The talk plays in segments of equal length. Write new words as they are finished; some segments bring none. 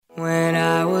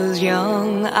was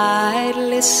young, I'd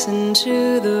listen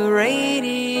to the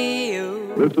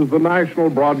radio. This is the National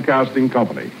Broadcasting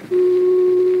Company.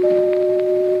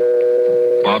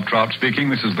 Bob Trout speaking.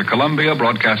 This is the Columbia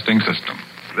Broadcasting System.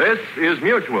 This is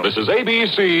Mutual. This is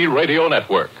ABC Radio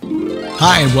Network.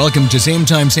 Hi, and welcome to Same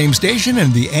Time, Same Station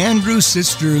and the Andrews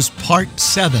Sisters Part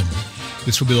 7.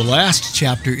 This will be the last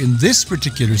chapter in this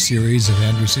particular series of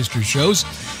Andrews Sisters shows.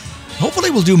 Hopefully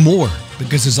we'll do more,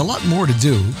 because there's a lot more to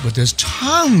do, but there's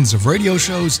tons of radio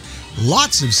shows,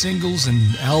 lots of singles and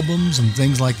albums and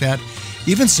things like that,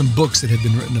 even some books that have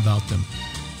been written about them.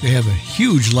 They have a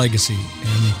huge legacy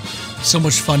and so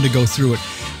much fun to go through it.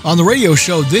 On the radio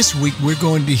show this week, we're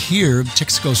going to hear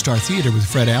Texaco Star Theater with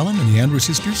Fred Allen and the Andrews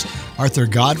Sisters, Arthur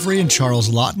Godfrey and Charles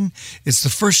Lawton. It's the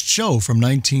first show from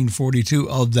 1942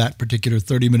 of that particular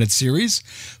 30-minute series,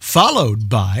 followed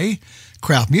by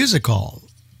Kraft Music Hall.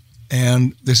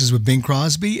 And this is with Bing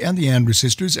Crosby and the Andrews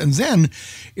Sisters. And then,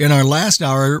 in our last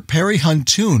hour, Perry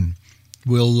Huntoon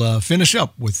will finish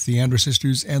up with the Andrews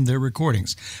Sisters and their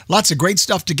recordings. Lots of great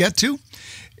stuff to get to.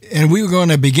 And we're going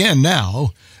to begin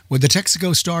now with the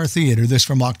Texaco Star Theater. This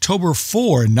from October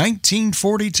 4,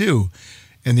 1942.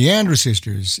 And the Andrews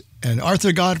Sisters and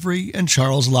Arthur Godfrey and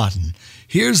Charles Lawton.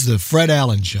 Here's the Fred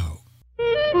Allen Show.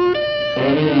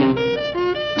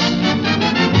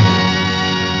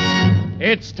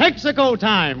 It's Texaco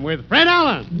time with Fred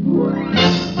Allen.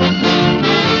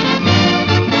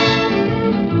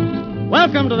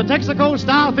 Welcome to the Texaco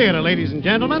Star Theater, ladies and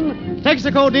gentlemen.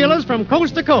 Texaco dealers from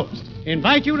coast to coast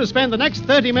invite you to spend the next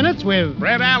 30 minutes with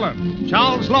Fred Allen,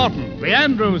 Charles Lawton, the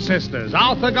Andrews Sisters,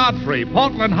 Arthur Godfrey,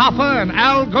 Portland Hoffa, and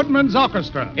Al Goodman's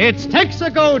Orchestra. It's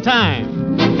Texaco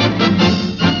time.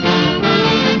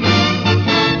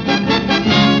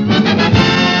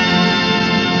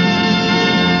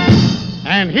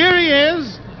 And here he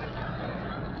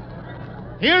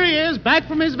is, back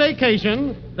from his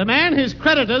vacation, the man his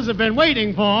creditors have been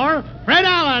waiting for, Fred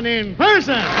Allen in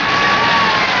person.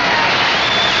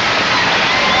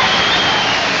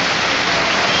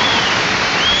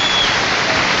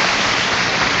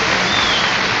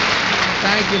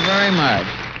 Thank you very much.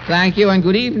 Thank you, and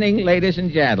good evening, ladies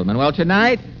and gentlemen. Well,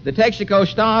 tonight, the Texaco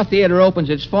Star Theater opens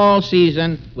its fall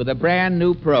season with a brand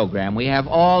new program. We have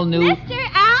all new... Mr.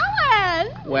 Allen!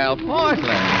 Well, Portland.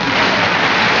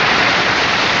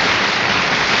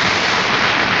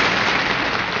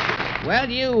 Well,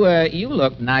 you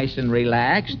look nice and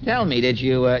relaxed. Tell me, did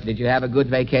you have a good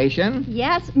vacation?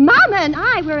 Yes, Mama and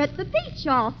I were at the beach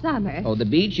all summer. Oh, the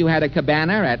beach? You had a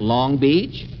cabana at Long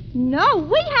Beach? No,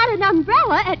 we had an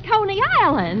umbrella at Coney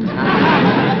Island.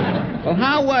 Well,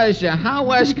 how was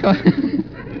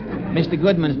Mr.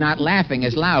 Goodman's not laughing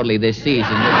as loudly this season.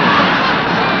 Tell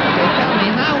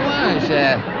me,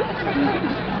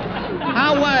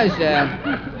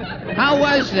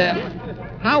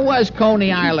 how was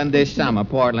Coney Island this summer,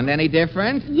 Portland? Any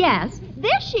different? Yes.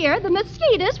 This year, the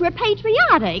mosquitoes were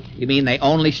patriotic. You mean they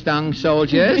only stung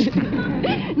soldiers?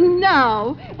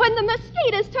 No. When the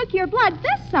mosquitoes took your blood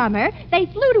this summer, they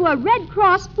flew to a Red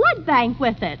Cross blood bank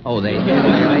with it. Oh, they did,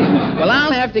 really? Well,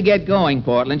 I'll have to get going,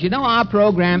 Portland. You know, our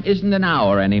program isn't an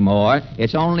hour anymore.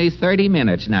 It's only 30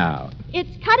 minutes now. It's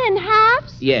cut in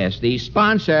halves? Yes, the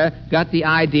sponsor got the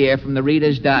idea from the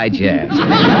Reader's Digest.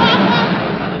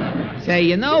 Say,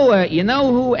 you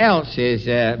know who else is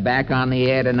back on the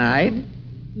air tonight?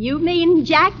 You mean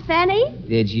Jack Benny?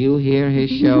 Did you hear his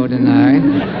show tonight?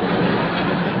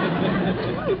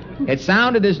 It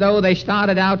sounded as though they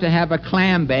started out to have a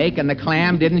clam bake and the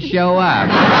clam didn't show up.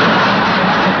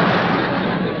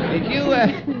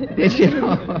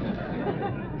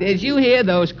 Did you hear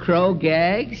those crow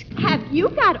gags? Have you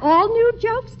got all new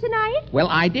jokes tonight? Well,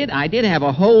 I did have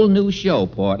a whole new show,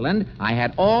 Portland. I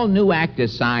had all new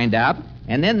actors signed up,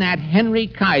 and then that Henry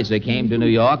Kaiser came to New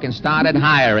York and started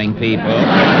hiring people.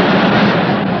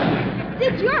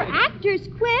 Did your actors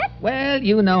quit? Well,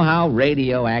 you know how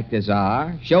radio actors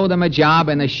are. Show them a job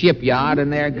in a shipyard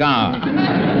and they're gone.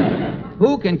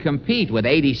 Who can compete with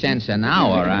 80 cents an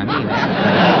hour? I mean,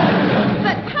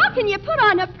 but how can you put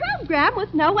on a program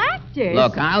with no actors?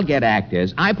 Look, I'll get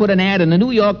actors. I put an ad in the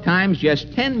New York Times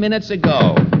just 10 minutes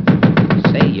ago.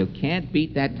 Say, you can't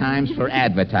beat that Times for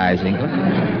advertising.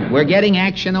 We're getting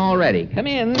action already. Come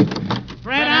in.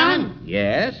 Fred Allen?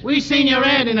 Yes? We seen your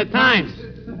ad in the Times.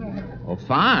 Oh,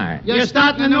 fine. You're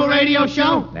starting a new radio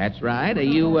show? That's right.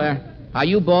 Are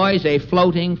you boys a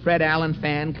floating Fred Allen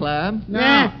fan club?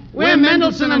 Nah, we're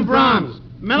Mendelssohn and Brahms.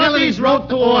 Melodies wrote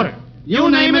to order.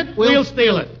 You name it, we'll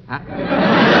steal it.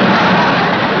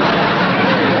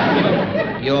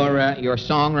 Your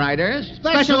songwriters?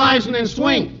 Specializing in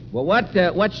swing. Well,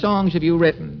 what songs have you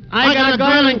written? I got a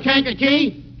girl in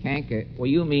Kankakee. Canker? Well,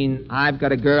 you mean I've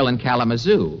got a girl in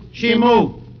Kalamazoo. She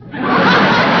moved.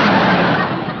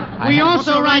 We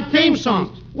also write theme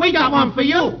songs. We got one for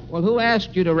you. Well, who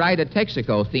asked you to write a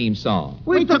Texaco theme song?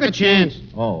 We took a chance.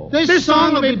 Oh. This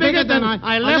song will be bigger than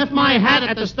I left my hat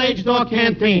at the stage door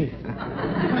canteen.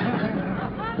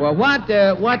 Well, what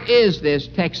is this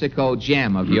Texaco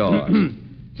gem of yours?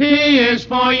 T is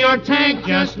for your tank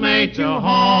just made to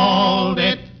hold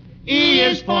it. E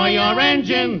is for your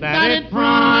engine that it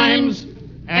primes.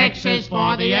 X is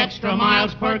for the extra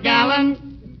miles per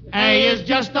gallon. A is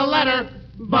just a letter,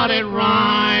 but it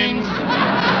rhymes.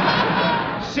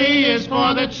 C is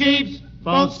for the Chiefs,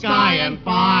 both sky and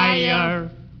fire.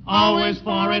 O is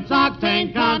for its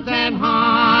octane content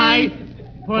high.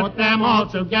 Put them all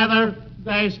together,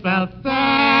 they spell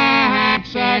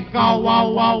Texaco,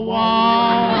 whoa, whoa,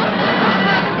 whoa.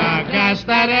 The gas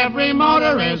that every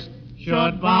motorist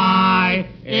should buy,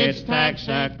 it's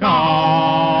Texaco.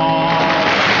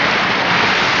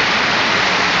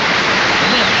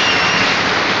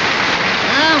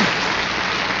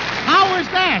 How was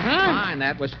that, huh? Fine,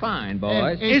 that was fine,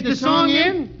 boys. Is the song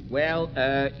in? Well,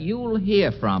 you'll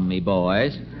hear from me,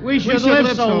 boys. We should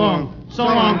live so long. So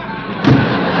long.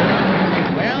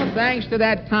 Well, thanks to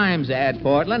that Times ad,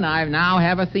 Portland, I now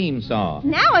have a theme song.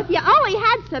 Now, if you only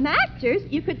had some actors,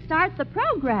 you could start the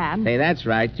program. Hey, that's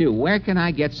right, too. Where can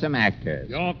I get some actors?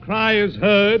 Your cry is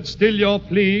heard, still your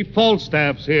plea.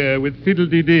 Falstaff's here with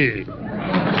fiddle-dee-dee.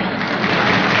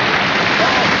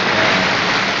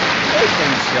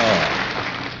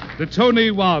 The Tony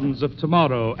Wands of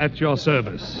tomorrow at your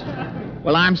service.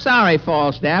 Well, I'm sorry,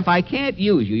 Falstaff. I can't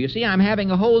use you. You see, I'm having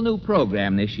a whole new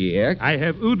program this year. I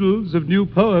have oodles of new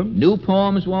poems. New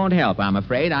poems won't help, I'm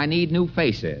afraid. I need new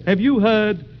faces. Have you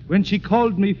heard, when she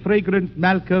called me fragrant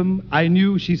Malcolm, I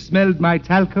knew she smelled my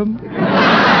talcum? No,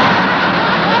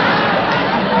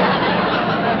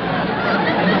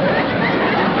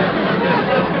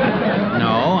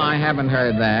 I haven't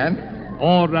heard that.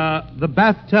 Or the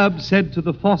bathtub said to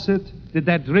the faucet, did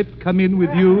that drip come in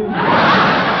with you?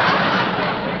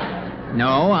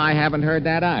 No, I haven't heard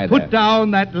that either. Put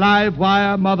down that live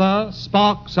wire, Mother.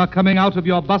 Sparks are coming out of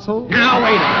your bustle. Now,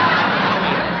 wait a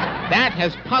minute. That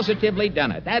has positively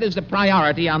done it. That is the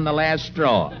priority on the last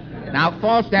straw. Now,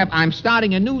 Falstaff, I'm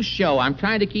starting a new show. I'm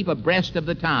trying to keep abreast of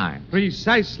the time.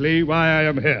 Precisely why I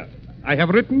am here. I have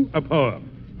written a poem.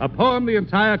 A poem the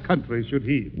entire country should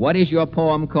heed. What is your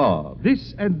poem called?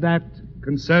 This and That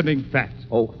Concerning Fat.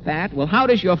 Oh, fat? Well, how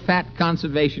does your fat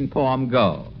conservation poem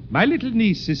go? My little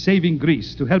niece is saving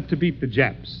grease to help to beat the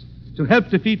Japs. To help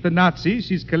defeat the Nazis,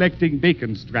 she's collecting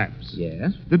bacon straps.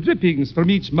 Yes? The drippings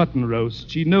from each mutton roast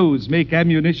she knows make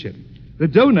ammunition. The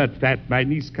donut fat my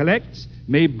niece collects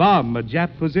may bomb a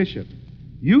Jap position.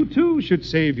 You, too, should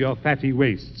save your fatty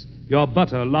wastes, your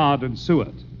butter, lard, and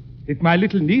suet. If my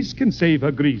little niece can save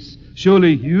her grease,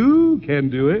 surely you can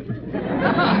do it.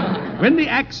 When the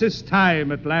Axis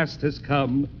time at last has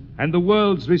come, and the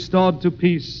world's restored to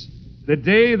peace, the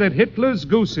day that Hitler's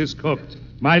goose is cooked,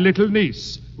 my little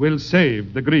niece will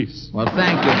save the grease. Well,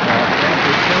 thank you, Paul. Thank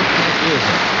you. Still can't use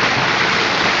it.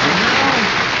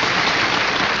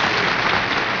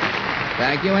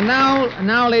 Thank you. And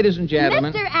now, ladies and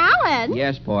gentlemen. Mr. Allen.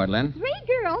 Yes, Portland. 3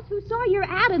 girls who saw your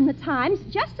ad in the Times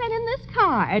just sent in this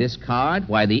card. This card?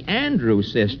 Why, the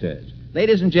Andrews sisters.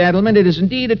 Ladies and gentlemen, it is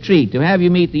indeed a treat to have you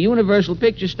meet the Universal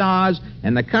Picture stars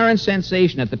and the current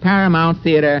sensation at the Paramount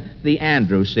Theater, the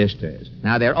Andrews sisters.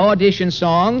 Now, their audition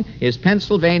song is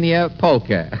Pennsylvania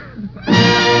Polka.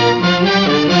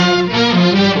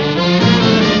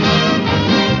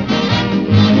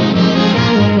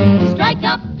 Strike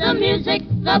up the music,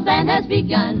 the band has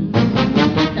begun.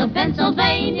 The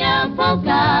Pennsylvania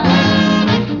Polka.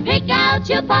 Pick out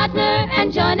your partner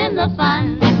and join in the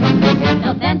fun.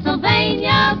 The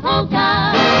Pennsylvania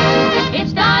Polka. It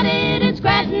started in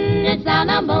Scranton, it's now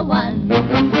 #1.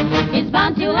 It's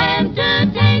bound to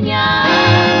entertain ya.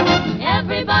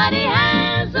 Everybody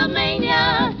has a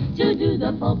mania to do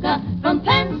the polka from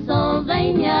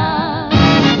Pennsylvania.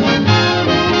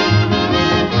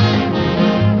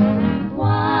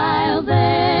 While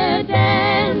they're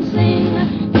dancing,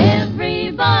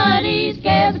 everybody's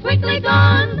cares quickly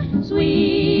gone.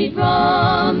 Sweet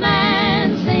romancing,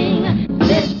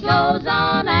 this goes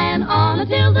on and on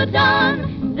until the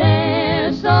dawn.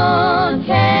 They're so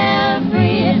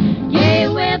carefree, gay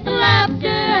with laughter,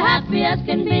 happy as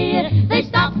can be. They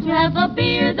stop to have a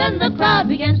beer, then the crowd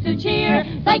begins to cheer.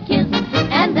 They kiss,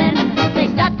 and then they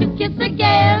start to kiss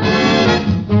again.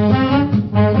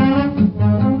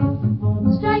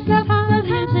 Strike up the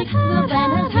music, the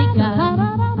band has begun.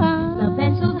 The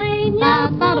Pennsylvania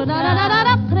Polka.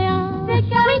 Pick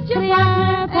your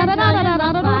partner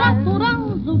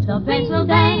The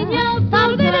Pennsylvania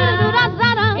polka.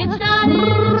 It started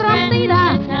in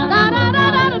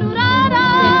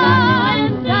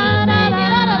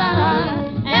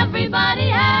everybody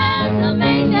has a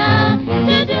mania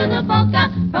to do the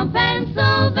polka from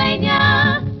Pennsylvania.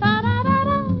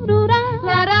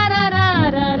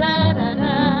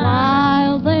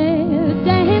 While they're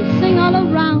dancing all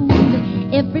around,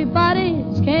 everybody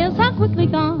cares how quickly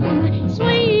gone.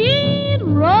 Sweet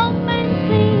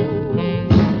romancing.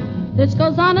 This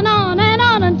goes on and on and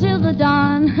on until the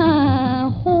dawn.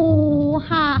 Ho,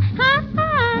 ha, ha,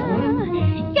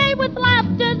 ha. Gay with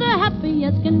laughter, the happy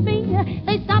as can be.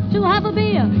 They stop to have a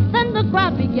beer, then the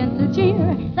crowd begins to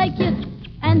cheer. They kiss,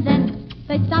 and then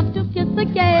they stop to kiss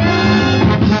again.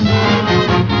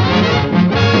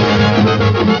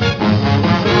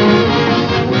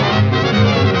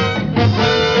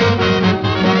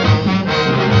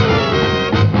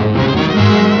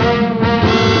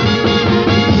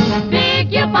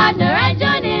 Pick your partner and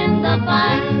join in the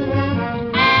fun,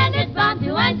 and it's bound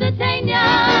to entertain ya.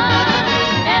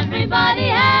 Everybody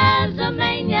has a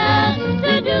mania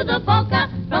to do the polka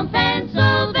from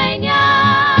Pennsylvania.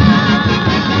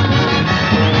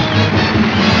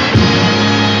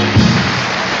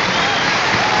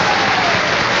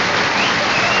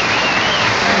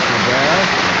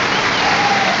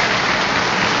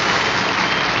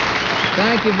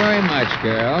 Thank you very much,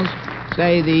 girls.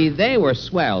 Say, they were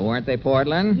swell, weren't they,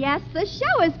 Portland? Yes, the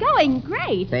show is going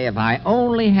great. Say, if I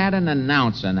only had an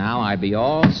announcer now, I'd be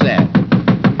all set.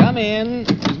 Come in.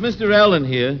 Is Mr. Allen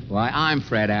here? Why, I'm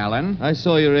Fred Allen. I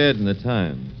saw your ad in the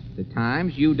Times. The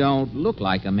Times? You don't look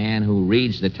like a man who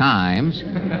reads the Times.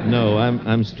 No,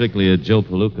 I'm strictly a Joe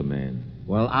Palooka man.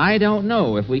 Well, I don't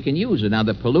know if we can use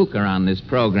another Palooka on this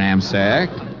program, sir.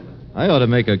 I ought to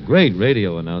make a great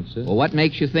radio announcer. Well, what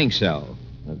makes you think so?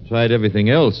 I've tried everything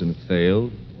else and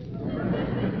failed.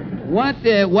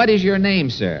 What is your name,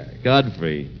 sir?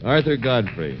 Godfrey. Arthur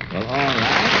Godfrey. Well, all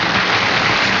right.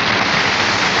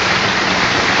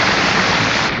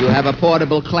 You have a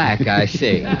portable clack, I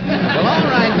see. Well, all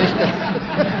right,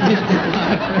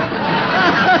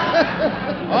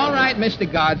 All right, Mr.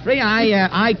 Godfrey,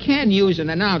 I can use an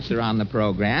announcer on the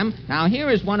program. Now, here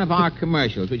is one of our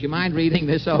commercials. Would you mind reading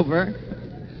this over?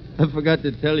 I forgot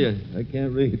to tell you, I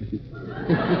can't read.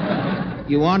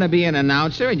 You want to be an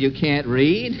announcer and you can't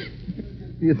read?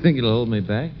 Do you think it'll hold me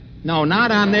back? No, not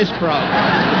on this program.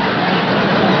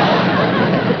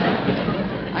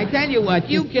 I tell you what,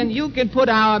 you can put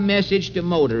our message to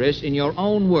motorists in your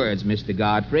own words, Mr.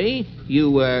 Godfrey.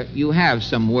 You have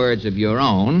some words of your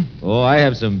own. Oh, I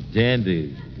have some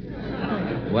dandies.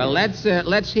 Well,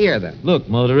 let's hear them. Look,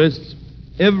 motorists,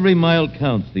 every mile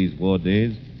counts these war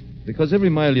days, because every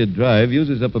mile you drive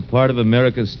uses up a part of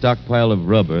America's stockpile of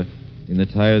rubber in the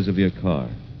tires of your car.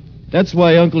 That's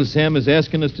why Uncle Sam is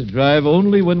asking us to drive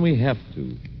only when we have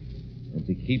to, and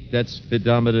to keep that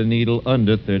speedometer needle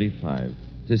under 35,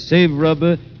 to save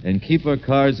rubber and keep our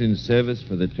cars in service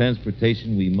for the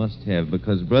transportation we must have.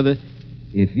 Because, brother,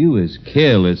 if you is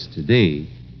careless today,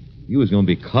 you is going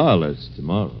to be carless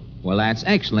tomorrow. Well, that's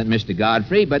excellent, Mr.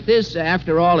 Godfrey, but this,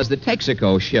 after all, is the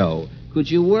Texaco show. Could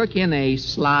you work in a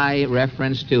sly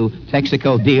reference to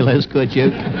Texaco dealers, could you?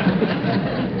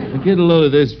 Get a load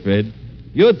of this, Fred.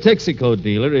 Your Texaco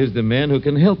dealer is the man who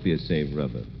can help you save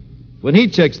rubber. When he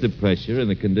checks the pressure and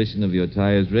the condition of your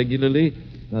tires regularly,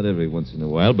 not every once in a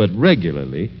while, but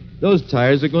regularly, those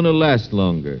tires are going to last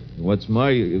longer. And what's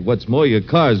more, your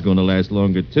car's going to last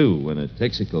longer, too, when a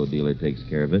Texaco dealer takes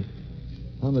care of it.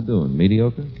 How am I doing?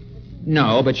 Mediocre?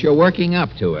 No, but you're working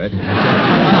up to it.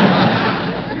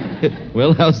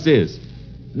 Well, how's this?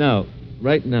 Now,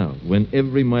 right now, when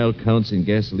every mile counts in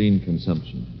gasoline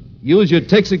consumption, use your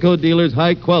Texaco dealer's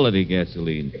high-quality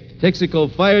gasoline. Texaco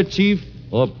Fire Chief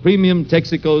or Premium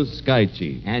Texaco Sky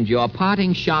Chief. And your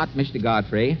parting shot, Mr.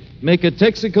 Godfrey? Make a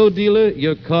Texaco dealer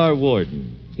your car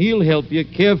warden. He'll help you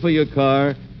care for your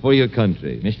car for your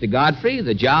country. Mr. Godfrey,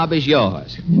 the job is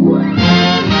yours.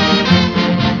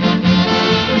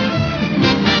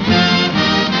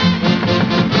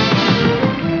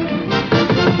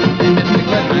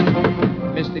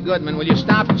 Mr. Goodman, will you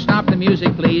stop the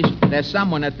music, please? There's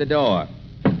someone at the door.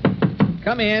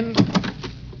 Come in.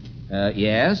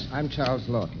 Yes? I'm Charles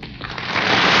Lawton.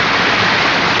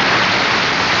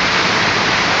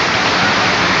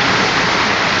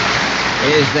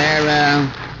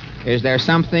 Is there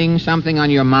something on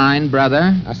your mind,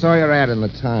 brother? I saw your ad in the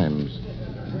Times.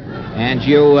 And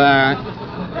you,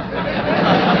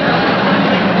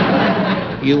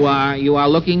 You are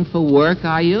looking for work,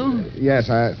 are you? Yes,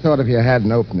 I thought if you had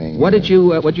an opening. What'd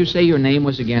you say your name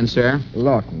was again, sir?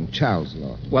 Lawton, Charles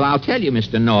Lawton. Well, I'll tell you,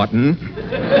 Mr. Norton.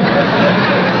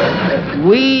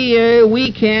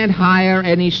 We can't hire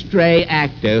any stray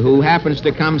actor who happens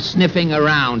to come sniffing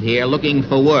around here looking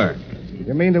for work.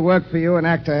 You mean to work for you, an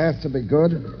actor has to be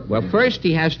good? Well, first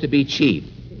he has to be cheap.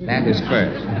 That is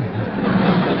first.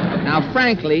 Now,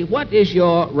 frankly, what is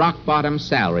your rock-bottom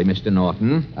salary, Mr.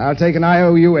 Norton? I'll take an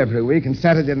IOU every week, and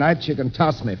Saturday nights you can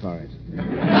toss me for it.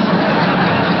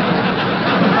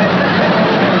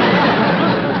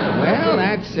 Well,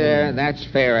 that's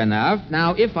fair enough.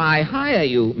 Now, if I hire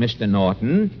you, Mr.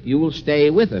 Norton, you will stay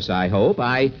with us, I hope.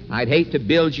 I'd hate to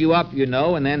build you up, you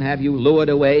know, and then have you lured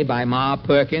away by Ma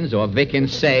Perkins or Vic and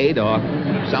Sade or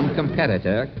some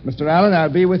competitor. Mr. Allen, I'll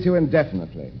be with you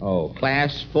indefinitely. Oh,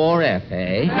 Class 4F,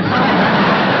 eh?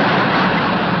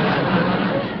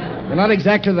 You're not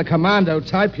exactly the commando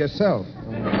type yourself.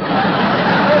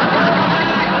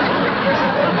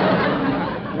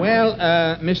 Well,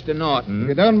 Mr. Norton... If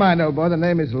you don't mind, old boy, the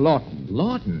name is Lawton.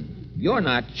 Lawton? You're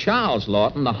not Charles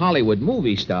Lawton, the Hollywood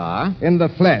movie star. In the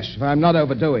flesh, if I'm not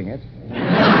overdoing it.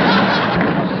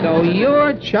 So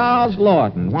you're Charles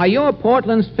Lawton. Why, you're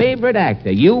Portland's favorite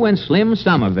actor. You and Slim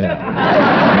Somerville.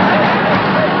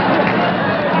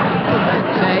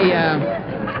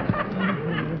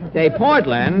 Say,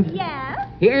 Portland.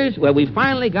 Yeah? Well, we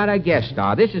finally got our guest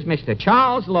star. This is Mr.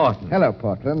 Charles Lawton. Hello,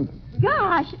 Portland.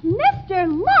 Gosh, Mr.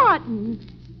 Lawton.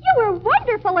 You were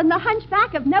wonderful in The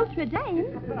Hunchback of Notre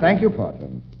Dame. Thank you,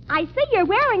 Portland. I see you're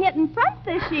wearing it in front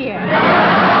this year.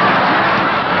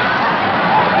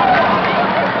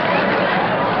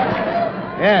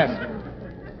 Yes.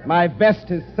 My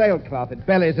vest is sailcloth. It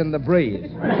bellies in the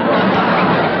breeze.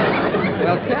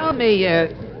 Well, tell me,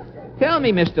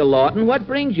 Mr. Lawton, what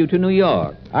brings you to New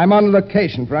York? I'm on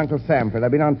location for Uncle Samford.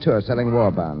 I've been on tour selling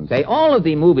war bonds. Say, all of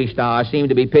the movie stars seem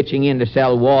to be pitching in to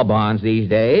sell war bonds these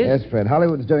days. Yes, Fred.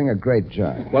 Hollywood's doing a great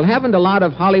job. Well, haven't a lot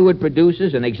of Hollywood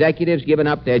producers and executives given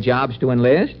up their jobs to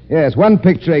enlist? Yes, one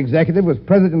picture executive was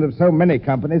president of so many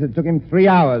companies it took him 3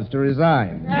 hours to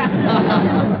resign.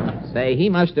 Say, he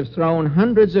must have thrown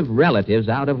hundreds of relatives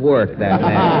out of work that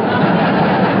day.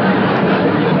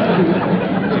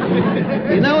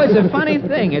 You know, it's a funny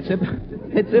thing. It's a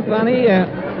funny...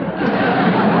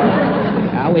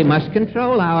 Now, we must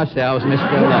control ourselves,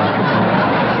 Mr.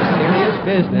 Lawton. Serious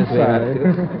business. Sorry.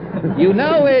 You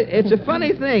know, it's a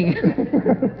funny thing.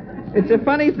 It's a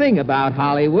funny thing about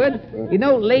Hollywood. You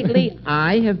know, lately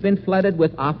I have been flooded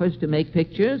with offers to make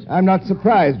pictures. I'm not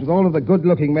surprised. With all of the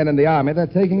good-looking men in the Army, they're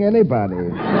taking anybody.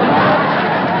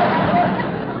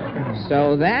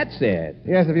 So that's it.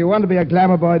 Yes, if you want to be a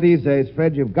glamour boy these days,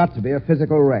 Fred, you've got to be a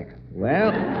physical wreck.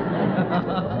 Well,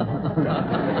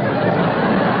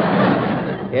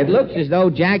 it looks as though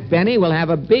Jack Benny will have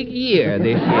a big year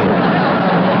this year.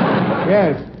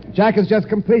 Yes, Jack has just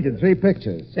completed 3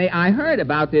 pictures. Say, I heard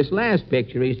about this last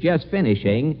picture he's just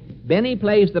finishing. Benny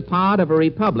plays the part of a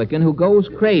Republican who goes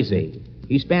crazy.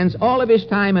 He spends all of his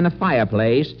time in a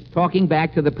fireplace talking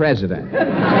back to the president.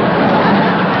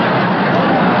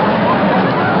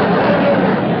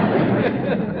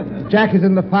 Jack is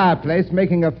in the fireplace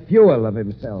making a fuel of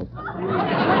himself.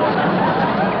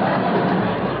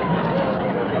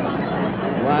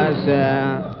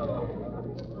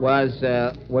 Was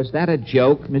that a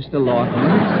joke, Mr. Lawton?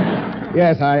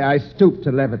 Yes, I stoop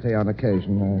to levity on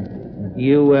occasion.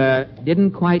 You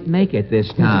didn't quite make it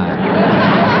this time.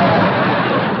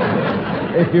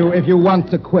 If you want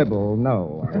to quibble,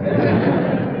 no.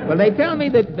 Well, they tell me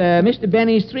that Mr.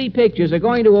 Benny's 3 pictures are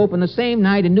going to open the same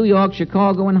night in New York,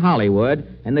 Chicago, and Hollywood,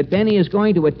 and that Benny is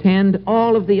going to attend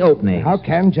all of the openings. How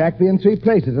can Jack be in 3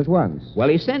 places at once? Well,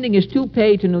 he's sending his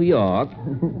toupee to New York,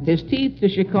 his teeth to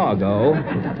Chicago,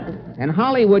 and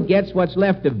Hollywood gets what's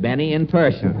left of Benny in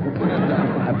person.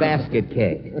 A basket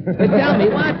cake. But tell me,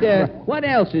 what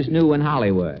else is new in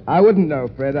Hollywood? I wouldn't know,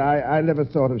 Fred. I live a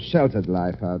sort of sheltered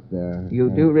life out there. You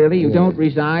do, really? You don't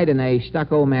reside in a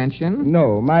stucco mansion?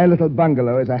 No, my little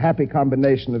bungalow is a happy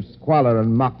combination of squalor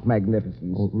and mock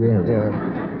magnificence. Oh, really?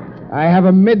 I have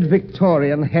a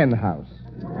mid-Victorian hen house.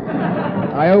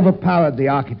 I overpowered the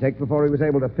architect before he was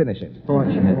able to finish it.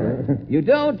 Fortunate. You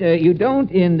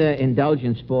don't indulge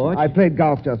in sports? I played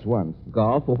golf just once.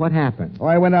 Golf? Well, what happened? Oh,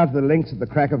 I went out to the links at the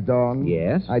crack of dawn.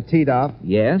 Yes. I teed off.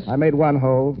 Yes. I made 1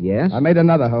 hole. Yes. I made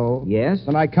another hole. Yes.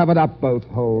 Then I covered up both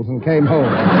holes and came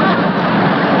home.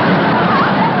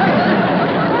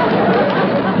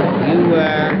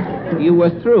 You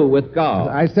were through with golf.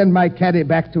 I send my caddy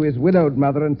back to his widowed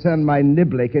mother and turn my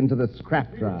niblick into the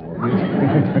scrap drive.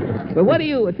 But what do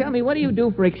you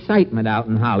do for excitement out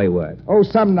in Hollywood? Oh,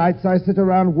 some nights I sit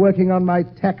around working on my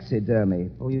taxidermy.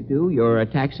 Oh, you do? You're a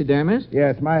taxidermist?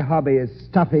 Yes, my hobby is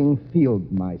stuffing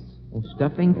field mice. Oh,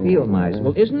 stuffing field mice.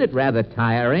 Well, isn't it rather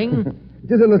tiring?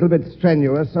 It is a little bit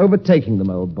strenuous, overtaking them,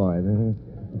 old boy.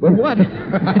 But what?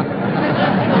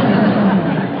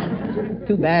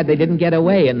 Too bad they didn't get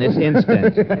away in this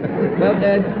instance.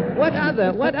 But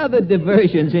what other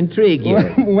diversions intrigue you?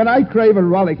 When I crave a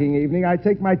rollicking evening, I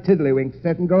take my tiddlywink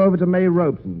set and go over to May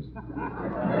Robeson's.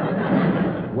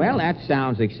 Well, that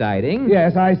sounds exciting.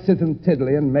 Yes, I sit and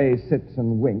tiddly, and May sits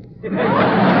and winks.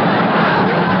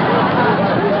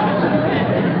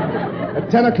 At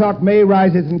 10 o'clock, May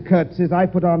rises and curtsies. I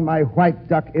put on my white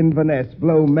duck Inverness,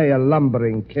 blow May a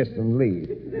lumbering kiss, and leave.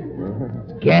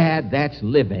 Gad, that's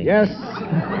living. Yes.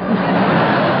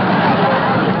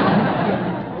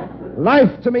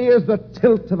 Life to me is the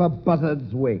tilt of a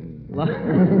buzzard's wing.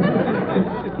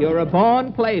 You're a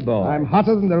born playboy. I'm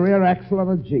hotter than the rear axle of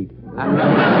a Jeep.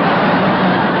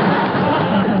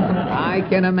 I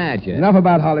can imagine. Enough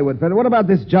about Hollywood, Fred. What about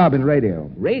this job in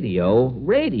radio? Radio?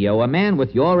 A man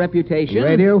with your reputation?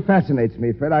 Radio fascinates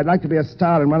me, Fred. I'd like to be a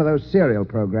star in one of those serial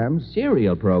programs.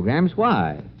 Serial programs?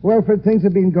 Why? Well, Fred, things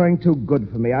have been going too good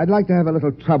for me. I'd like to have a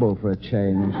little trouble for a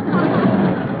change.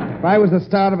 If I was the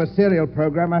star of a serial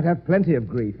program, I'd have plenty of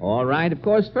grief. All right. Of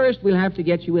course, first we'll have to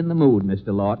get you in the mood,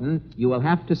 Mr. Lawton. You will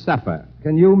have to suffer.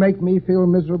 Can you make me feel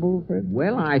miserable, Fred?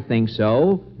 Well, I think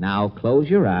so. Now, close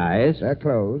your eyes. They're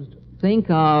closed. Think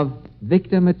of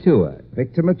Victor Mature.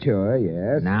 Victor Mature,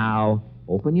 yes. Now,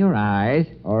 open your eyes.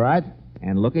 All right.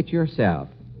 And look at yourself.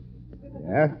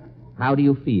 Yeah. How do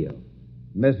you feel?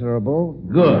 Miserable.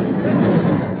 Good.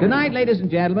 Tonight, ladies and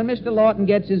gentlemen, Mr. Lawton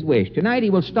gets his wish. Tonight he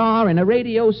will star in a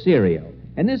radio serial.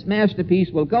 And this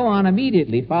masterpiece will go on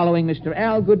immediately following Mr.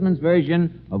 Al Goodman's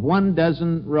version of 1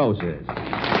 Dozen Roses.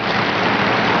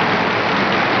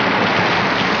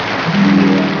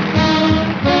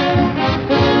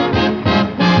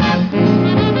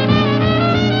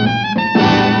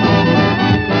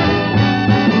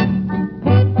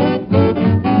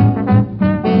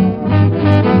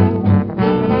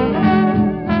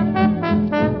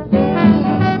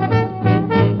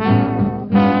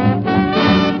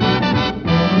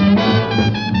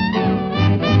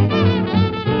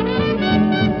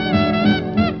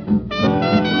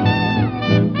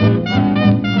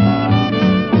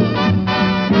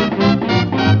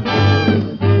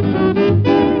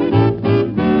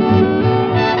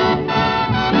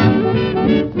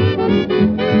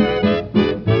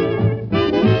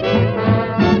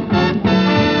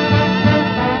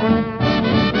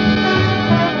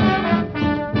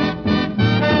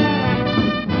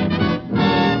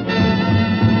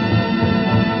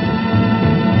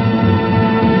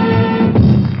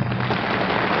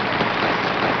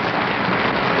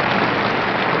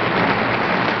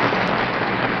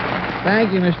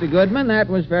 Thank you, Mr. Goodman. That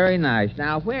was very nice.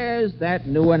 Now, where's that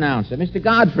new announcer? Mr.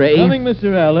 Godfrey. Coming,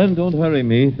 Mr. Allen. Don't hurry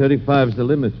me. 35's the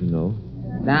limit, you know.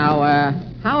 Now,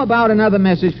 how about another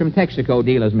message from Texaco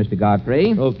dealers, Mr.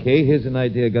 Godfrey? Okay, here's an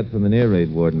idea I got from an air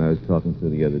raid warden I was talking to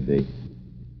the other day.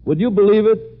 Would you believe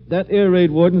it? That air raid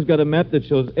warden's got a map that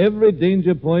shows every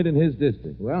danger point in his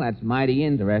district. Well, that's mighty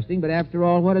interesting, but after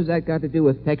all, what has that got to do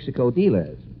with Texaco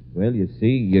dealers? Well, you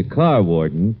see, your car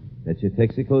warden, that's your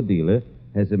Texaco dealer,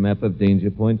 has a map of danger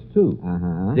points, too.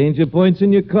 Uh-huh. Danger points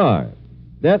in your car.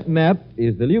 That map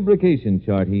is the lubrication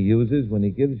chart he uses when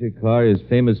he gives your car his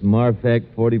famous Marfac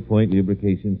 40-point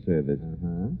lubrication service.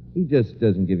 Uh-huh. He just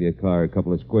doesn't give your car a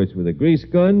couple of squirts with a grease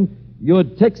gun. Your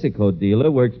Texaco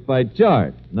dealer works by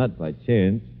chart, not by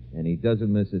chance, and he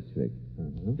doesn't miss a trick.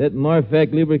 Uh-huh. That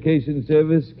Marfac lubrication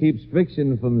service keeps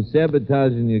friction from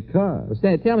sabotaging your car.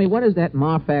 Well, tell me, what does that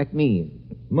Marfac mean?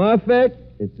 Marfac?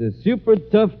 It's a super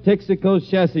tough Texaco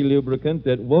chassis lubricant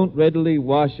that won't readily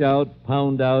wash out,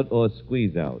 pound out, or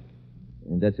squeeze out.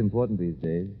 And that's important these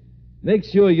days. Make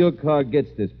sure your car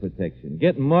gets this protection.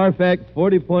 Get Marfac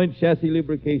 40-point chassis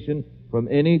lubrication from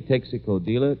any Texaco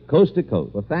dealer, coast to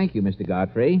coast. Well, thank you, Mr.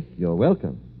 Godfrey. You're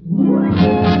welcome.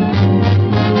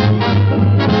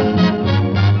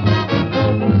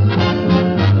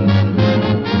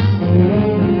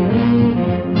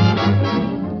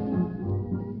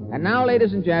 And now,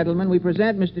 ladies and gentlemen, we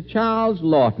present Mr. Charles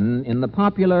Lawton in the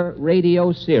popular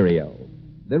radio serial,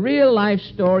 the real-life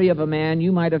story of a man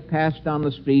you might have passed on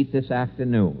the street this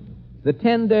afternoon, the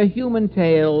tender human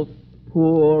tale,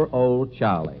 Poor Old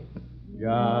Charlie.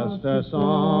 Just a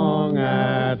song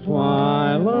at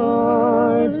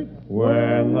twilight,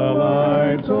 when the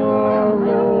lights are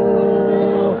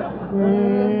low.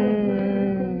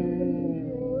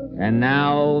 And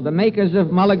now, the makers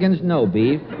of Mulligan's No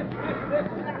Beef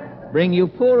bring you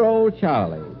Poor Old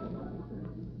Charlie.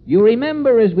 You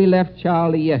remember as we left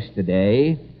Charlie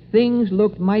yesterday, things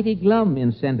looked mighty glum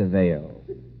in Centerville.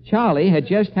 Charlie had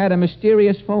just had a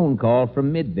mysterious phone call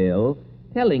from Midville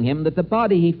telling him that the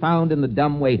body he found in the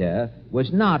dumbwaiter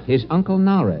was not his Uncle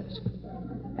Norris.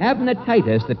 Abner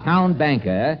Titus, the town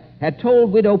banker, had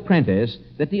told Widow Prentice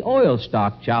that the oil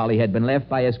stock Charlie had been left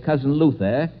by his cousin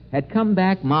Luther had come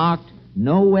back marked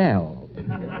Noel.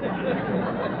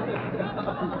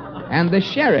 And the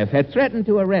sheriff had threatened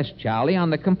to arrest Charlie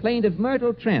on the complaint of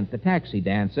Myrtle Trent, the taxi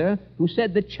dancer, who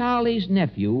said that Charlie's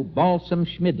nephew, Balsam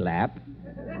Schmidlap,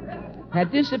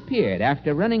 had disappeared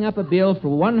after running up a bill for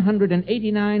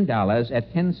 $189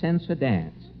 at 10 cents a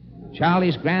dance.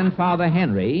 Charlie's grandfather,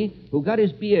 Henry, who got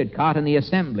his beard caught in the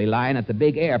assembly line at the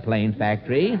big airplane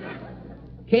factory,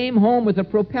 came home with a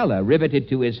propeller riveted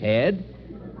to his head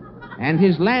and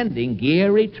his landing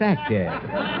gear retracted.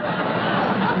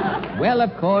 Well,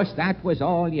 of course, that was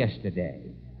all yesterday.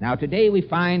 Now, today we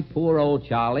find poor old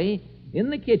Charlie in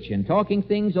the kitchen talking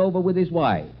things over with his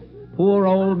wife, poor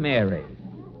old Mary.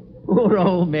 Poor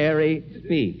old Mary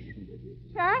speaks.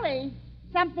 Charlie,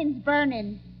 something's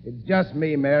burning. It's just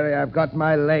me, Mary. I've got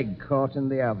my leg caught in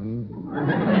the oven.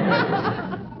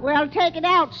 Well, take it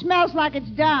out. Smells like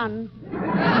it's done.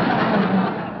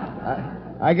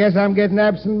 I guess I'm getting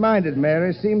absent-minded,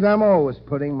 Mary. Seems I'm always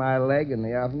putting my leg in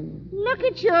the oven. Look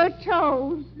at your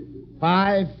toes.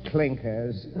 5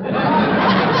 clinkers.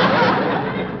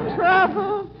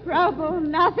 Trouble,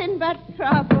 nothing but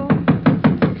trouble.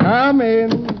 Come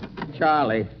in.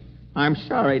 Charlie, I'm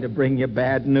sorry to bring you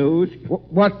bad news.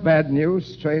 What bad news,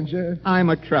 stranger? I'm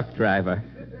a truck driver.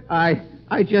 I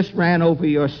just ran over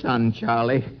your son,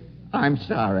 Charlie. I'm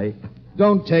sorry.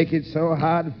 Don't take it so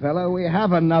hard, fellow. We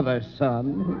have another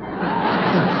son.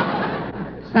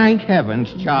 Thank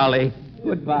heavens, Charlie.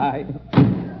 Goodbye.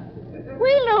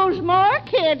 We lose more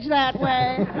kids that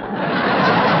way.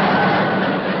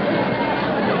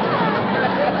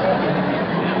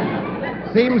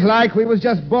 Seems like we was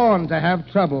just born to have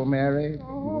trouble, Mary.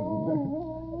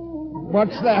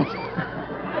 What's that?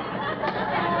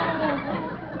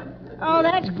 Oh,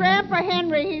 that's Grandpa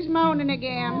Henry. He's moaning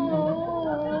again.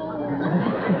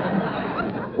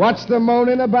 What's the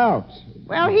moaning about?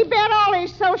 Well, he bet all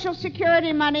his Social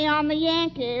Security money on the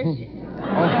Yankees.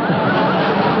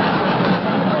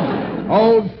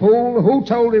 Old fool. Who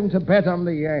told him to bet on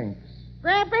the Yanks?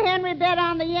 Grandpa Henry bet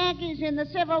on the Yankees in the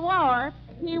Civil War.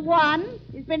 He won.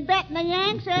 He's been betting the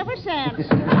Yanks ever since.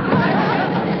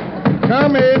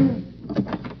 Come in.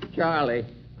 Charlie,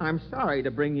 I'm sorry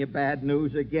to bring you bad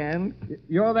news again.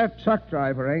 You're that truck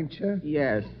driver, ain't you?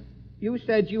 Yes. You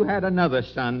said you had another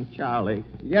son, Charlie.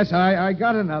 Yes, I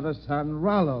got another son,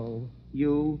 Rollo.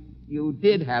 You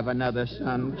did have another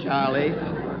son, Charlie.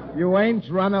 You ain't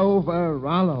run over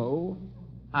Rollo.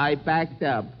 I backed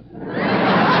up.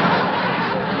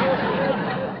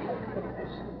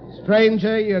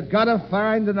 Stranger, you gotta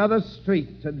find another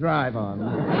street to drive on.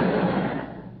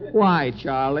 Why,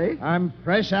 Charlie? I'm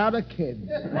fresh out of kids.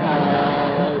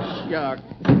 Oh, shucks.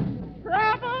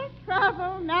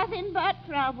 Trouble, nothing but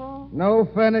trouble. No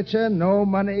furniture, no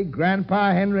money,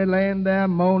 Grandpa Henry laying there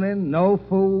moaning, no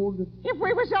food. If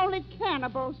we was only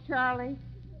cannibals, Charlie.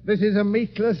 This is a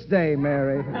meatless day,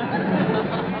 Mary.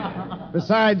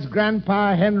 Besides,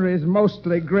 Grandpa Henry's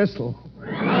mostly gristle.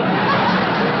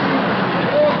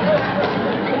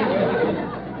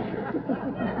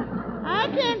 I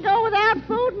can't go without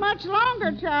food much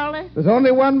longer, Charlie. There's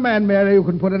only one man, Mary, who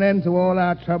can put an end to all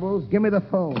our troubles. Give me the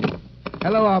phone.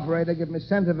 Hello, operator. Give me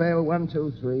Centerville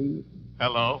 123.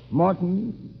 Hello?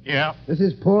 Morton? Yeah? This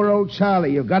is poor old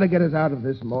Charlie. You've got to get us out of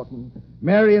this, Morton.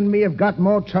 Mary and me have got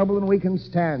more trouble than we can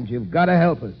stand. You've got to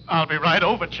help us. I'll be right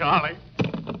over, Charlie.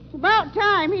 It's about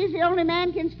time. He's the only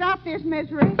man can stop this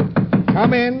misery.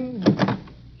 Come in.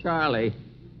 Charlie,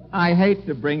 I hate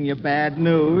to bring you bad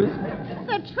news.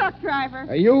 The truck driver.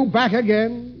 Are you back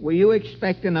again? Were you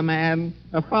expecting a man?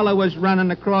 A fellow was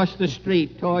running across the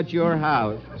street towards your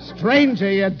house.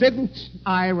 Stranger, you didn't.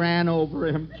 I ran over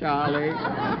him, Charlie.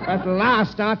 At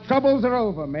last, our troubles are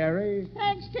over, Mary.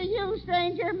 Thanks to you,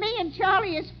 stranger, me and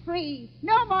Charlie is free.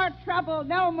 No more trouble,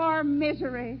 no more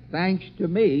misery. Thanks to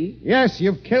me? Yes,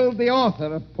 you've killed the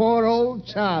author of Poor Old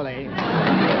Charlie.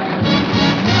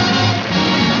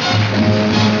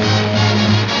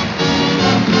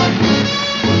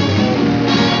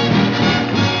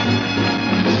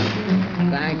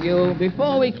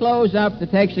 before we close up the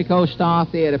Texaco Star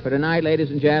Theater for tonight, ladies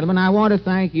and gentlemen, I want to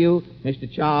thank you,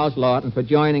 Mr. Charles Lawton, for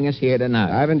joining us here tonight.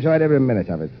 I've enjoyed every minute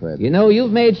of it, Fred. You know, you've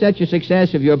made such a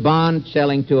success of your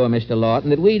bond-selling tour, Mr.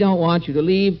 Lawton, that we don't want you to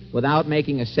leave without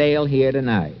making a sale here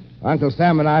tonight. Uncle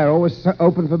Sam and I are always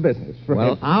open for business, Fred.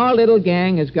 Well, our little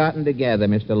gang has gotten together,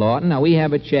 Mr. Lawton. Now, we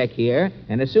have a check here,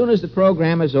 and as soon as the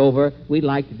program is over, we'd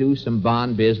like to do some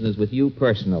bond business with you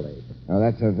personally. Oh,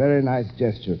 that's a very nice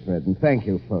gesture, Fred, and thank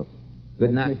you, folks.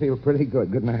 Good night. Makes me feel pretty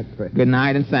good. Good night, Fred. Good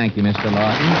night, and thank you, Mr.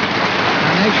 Lawton.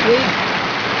 Now,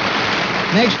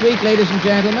 next week, ladies and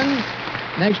gentlemen,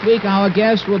 next week our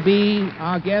guest will be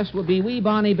wee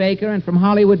Bonnie Baker, and from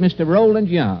Hollywood, Mr. Roland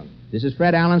Young. This is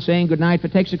Fred Allen saying goodnight for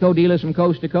Texaco dealers from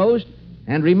coast to coast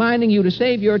and reminding you to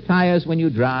save your tires when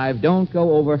you drive. Don't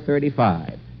go over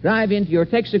 35. Drive into your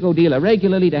Texaco dealer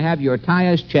regularly to have your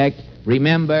tires checked.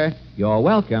 Remember, you're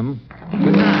welcome.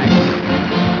 Good night.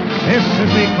 This is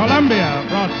the Columbia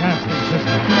Broadcasting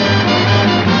System.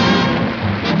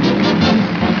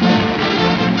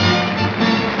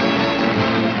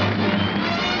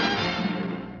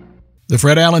 The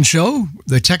Fred Allen Show,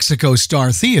 the Texaco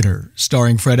Star Theater,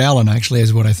 starring Fred Allen, actually,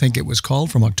 is what I think it was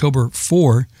called, from October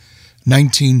 4,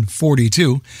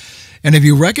 1942. And if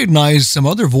you recognize some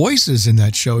other voices in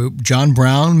that show, John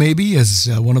Brown, maybe, as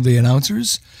one of the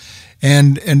announcers,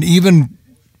 and even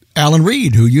Alan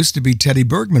Reed, who used to be Teddy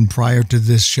Bergman prior to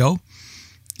this show,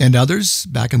 and others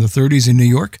back in the 30s in New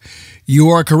York, you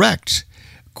are correct.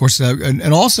 Of course,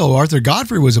 and also Arthur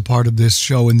Godfrey was a part of this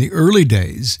show in the early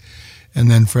days. And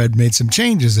then Fred made some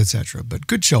changes, etc. But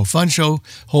good show, fun show.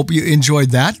 Hope you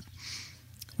enjoyed that.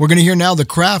 We're going to hear now the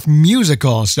Kraft Music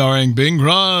Hall starring Bing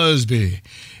Crosby.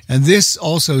 And this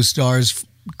also stars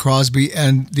Crosby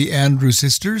and the Andrews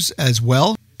Sisters as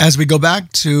well, as we go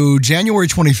back to January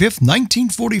 25th,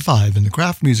 1945 in the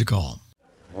Kraft Music Hall.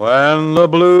 When the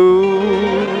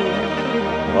blue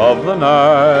of the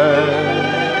night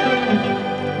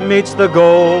meets the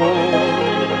gold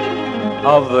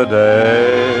of the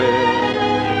day,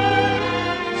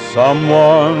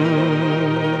 someone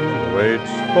waits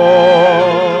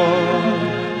for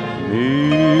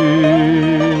me.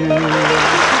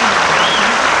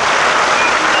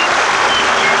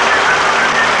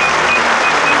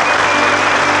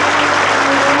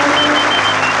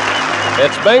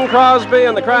 It's Bing Crosby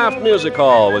and the Kraft Music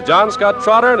Hall with John Scott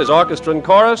Trotter and his orchestra and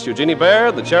chorus, Eugenie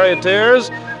Baird, the Charioteers,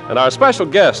 and our special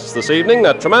guests this evening,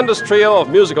 that tremendous trio of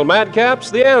musical madcaps,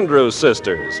 the Andrews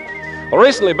Sisters. Well,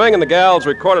 recently, Bing and the Gals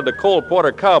recorded a Cole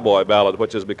Porter cowboy ballad,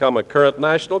 which has become a current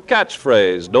national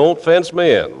catchphrase, Don't Fence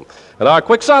Me In. And our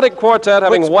Quixotic Quartet,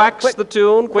 having waxed the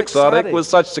tune, Quixotic, with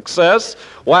such success,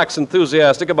 wax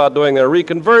enthusiastic about doing their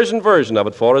reconversion version of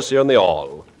it for us here in the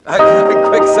Hall.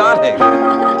 Quixotic.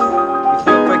 You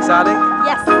feel quixotic?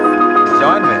 Yes.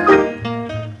 Join me.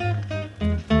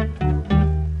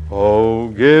 Oh,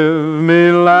 give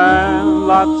me land,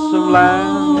 lots of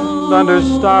land, under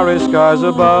starry skies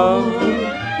above.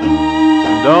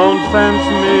 Don't fence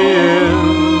me in.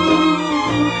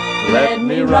 Let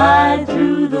me ride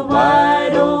through the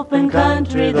wide open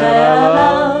country that I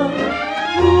love.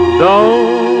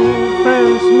 Don't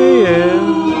fence me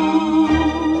in.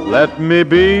 Let me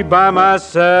be by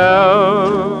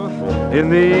myself in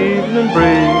the evening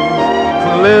breeze.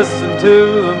 Listen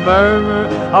to the murmur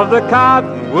of the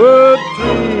cottonwood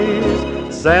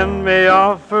trees. Send me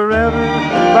off forever,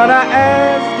 but I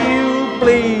ask you,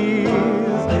 please,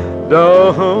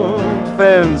 don't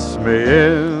fence me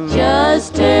in.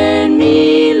 Just turn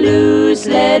me loose,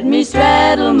 let me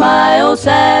straddle my old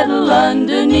saddle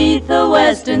underneath the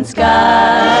western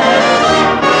sky.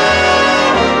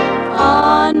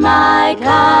 On my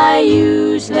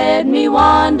cayuse, let me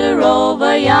wander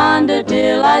over yonder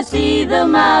till I see the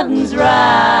mountains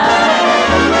rise.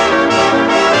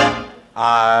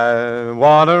 I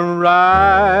want to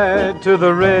ride to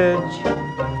the ridge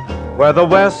where the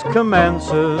west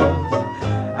commences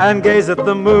and gaze at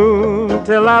the moon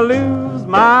till I lose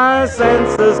my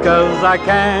senses, 'cause I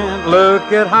can't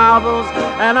look at hobbles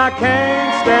and I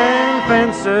can't stand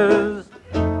fences.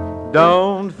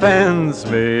 Don't fence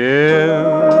me in.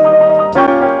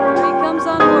 Here he comes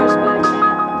on horseback.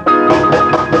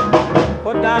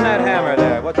 Put down that hammer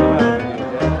there. What's the matter with you,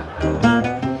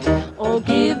 Jeff? Oh,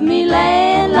 give me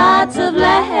land, lots of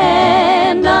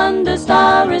land under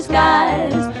starry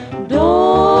skies.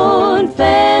 Don't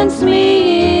fence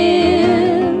me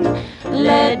in.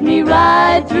 Let me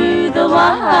ride through the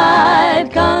wide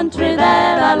country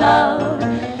that I love.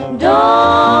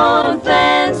 Don't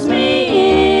fence me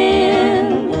in.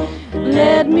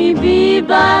 Let me be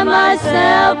by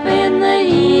myself in the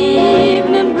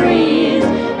evening breeze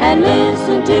and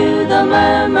listen to the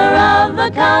murmur of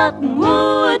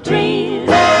cottonwood trees.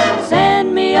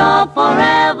 Send me off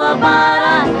forever, but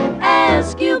I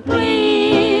ask you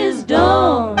please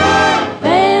don't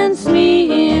fence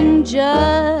me in,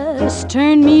 just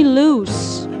turn me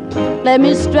loose. Let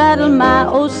me straddle my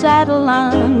old saddle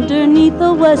underneath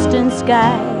the western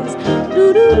skies.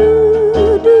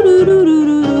 Do-do-do,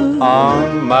 do-do-do-do-do.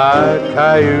 On my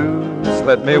cayuse,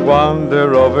 let me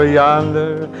wander over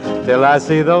yonder till I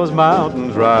see those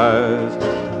mountains rise.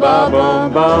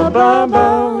 Ba-bum,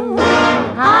 ba-bum-bum.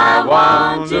 I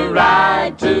want to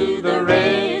ride to the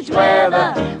ridge where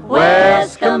the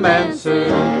west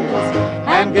commences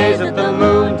and gaze at the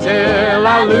moon till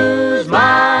I lose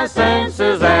my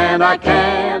senses. And I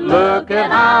can't look at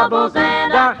hobbles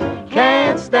and I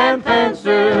can't stand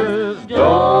fences.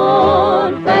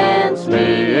 Don't fence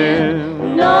me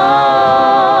in, no.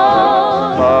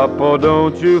 Papa,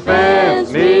 don't you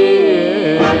fence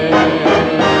me in.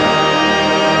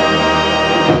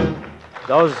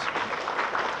 Those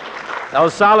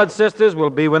solid sisters will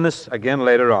be with us again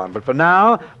later on. But for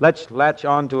now, let's latch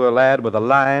on to a lad with a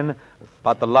line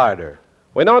about the larder.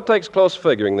 We know it takes close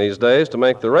figuring these days to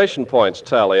make the ration points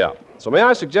tally up. So may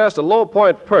I suggest a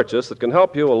low-point purchase that can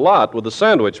help you a lot with the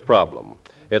sandwich problem.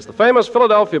 It's the famous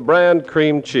Philadelphia brand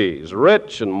cream cheese,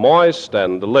 rich and moist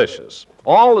and delicious.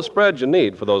 All the spread you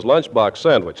need for those lunchbox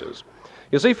sandwiches.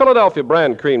 You see, Philadelphia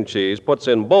brand cream cheese puts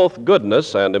in both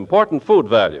goodness and important food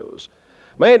values.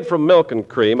 Made from milk and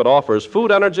cream, it offers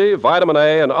food energy, vitamin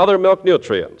A, and other milk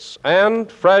nutrients,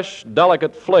 and fresh,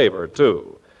 delicate flavor,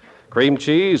 too. Cream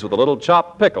cheese with a little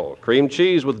chopped pickle, cream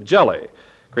cheese with jelly,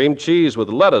 cream cheese with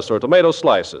lettuce or tomato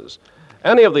slices.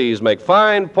 Any of these make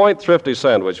fine, point-thrifty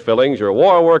sandwich fillings your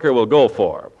war worker will go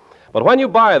for. But when you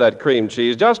buy that cream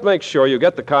cheese, just make sure you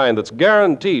get the kind that's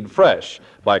guaranteed fresh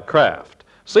by Kraft.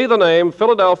 See the name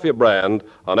Philadelphia brand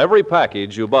on every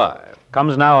package you buy.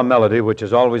 Comes now a melody which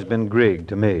has always been Grieg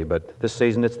to me, but this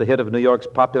season it's the hit of New York's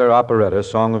popular operetta,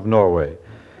 Song of Norway.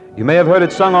 You may have heard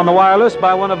it sung on the wireless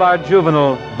by one of our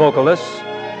juvenile vocalists,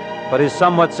 but his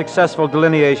somewhat successful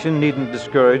delineation needn't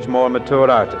discourage more mature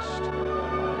artists.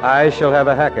 I shall have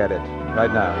a hack at it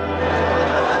right now.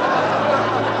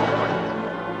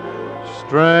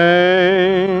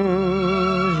 Strange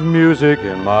music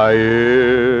in my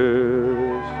ears.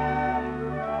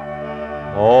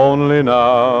 Only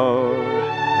now,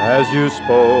 as you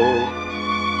spoke,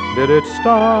 did it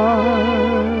start.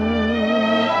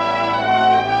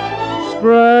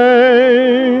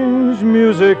 Strange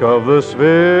music of the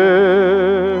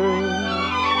sphere.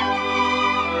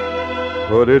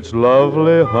 Could its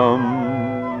lovely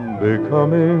hum be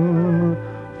coming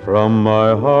from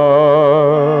my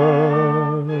heart?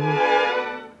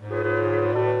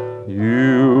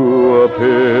 You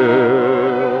appear,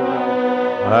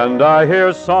 and I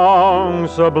hear song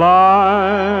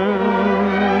sublime,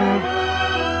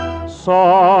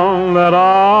 song that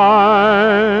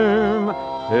I'm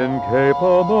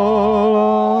incapable of.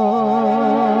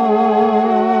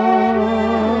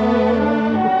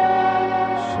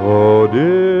 So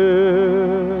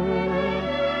dear,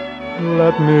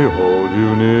 let me hold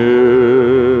you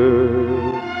near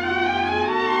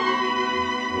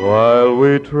while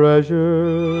we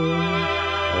treasure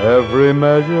every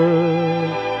measure,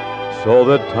 so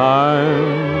that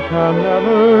time can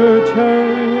never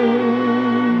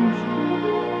change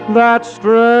that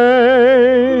strange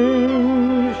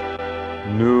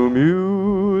new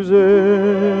music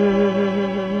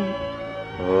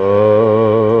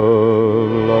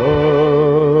of love.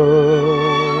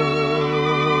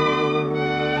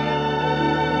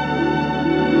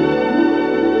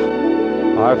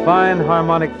 Our fine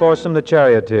harmonic foursome, the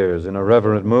Charioteers, in a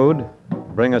reverent mood,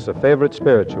 bring us a favorite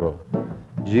spiritual,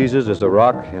 Jesus is a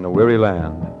Rock in a Weary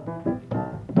Land.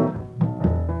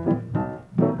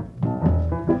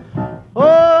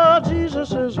 Oh,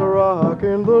 Jesus is a rock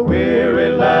in the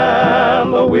weary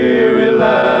land, the weary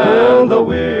land, the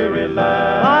weary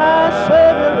land. My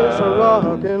Savior is a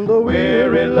rock in the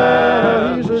weary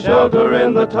land. He's a shelter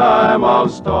in the time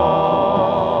of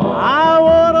storm. I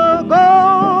want to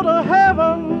go to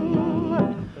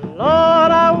heaven,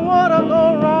 Lord, I want to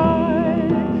go right.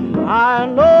 I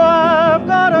know I've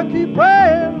got to keep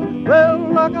praying,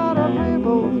 well, I got to pray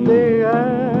both day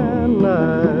and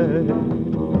night.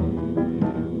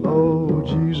 Oh,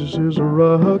 Jesus is a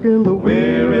rock in the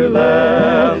weary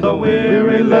land, the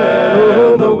weary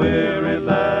land, the weary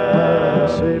land.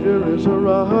 My Savior is a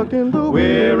rock in the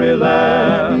weary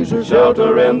land. He's a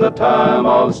shelter in the time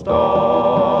of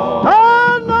storm.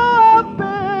 I know I've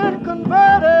been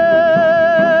converted,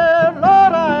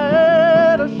 Lord,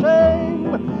 I ain't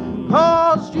ashamed,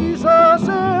 'cause Jesus is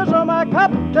my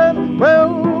captain,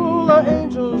 well, the the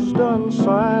angels done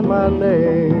sign my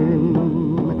name.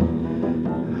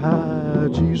 Ah,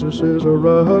 Jesus is a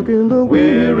rock in the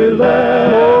weary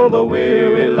land. Oh, the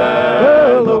weary land.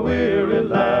 Oh, the weary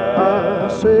land. Our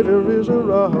Savior is a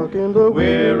rock in the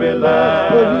weary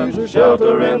land. But he's a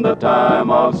shelter in the time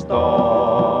of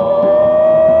storm.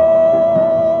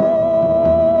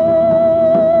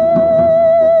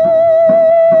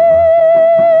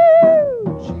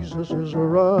 Jesus is a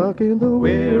rock in the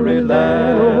weary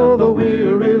land. Oh, the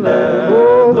weary land.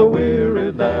 Oh, the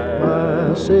weary land.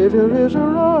 My Savior is a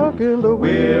rock in the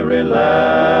weary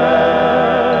land.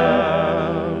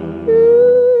 He's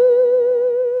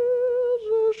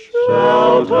a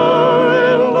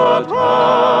shelter in the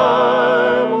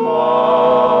time of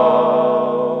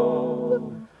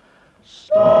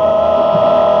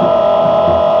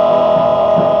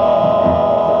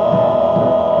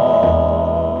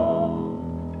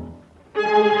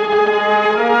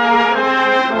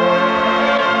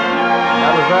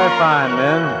Fine,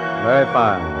 men. Very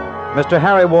fine. Mr.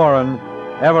 Harry Warren,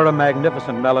 ever a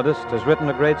magnificent melodist, has written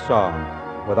a great song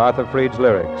with Arthur Freed's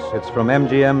lyrics. It's from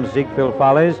MGM's Ziegfeld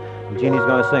Follies, and Jeannie's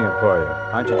going to sing it for you.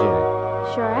 Aren't you,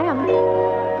 Jeannie? Sure am.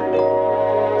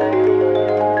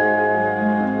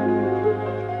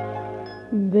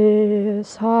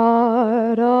 This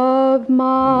heart of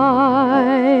mine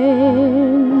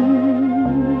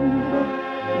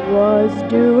was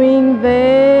doing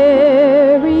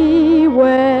very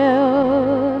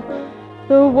well.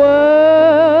 The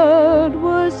world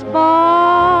was fine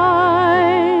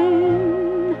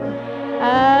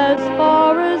as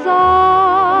far as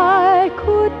I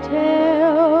could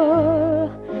tell.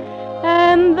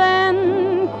 And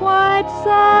then quite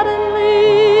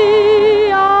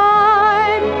suddenly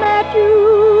I met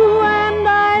you, and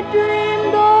I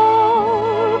dreamed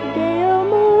of gale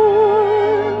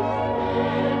moons.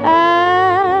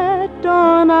 At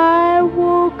dawn I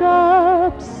woke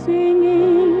up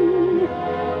singing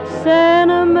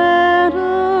sentimental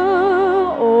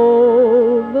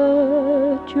overtures.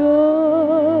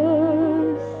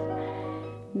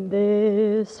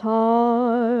 This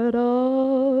heart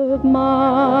of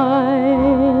mine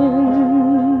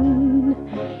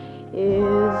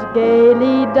is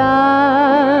gaily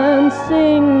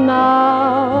dancing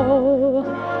now.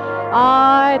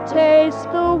 I taste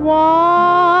the wine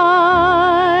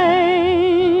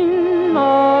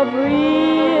of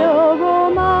real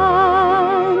romancing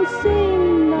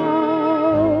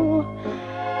now.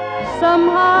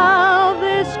 Somehow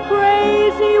this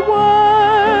crazy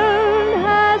world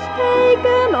has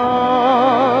taken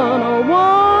on a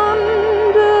wonderful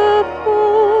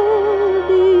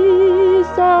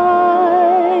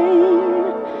design.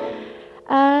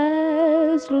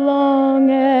 As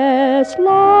long as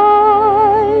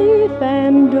life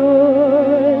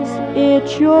endures,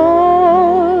 it's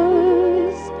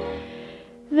yours.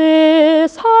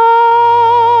 This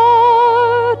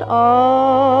heart of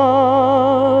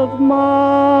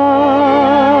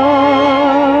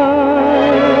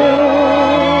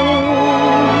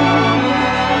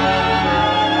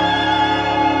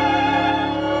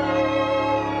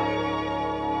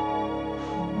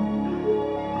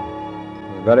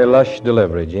Very lush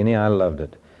delivery, Jeannie. I loved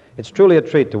it. It's truly a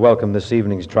treat to welcome this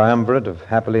evening's triumvirate of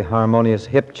happily harmonious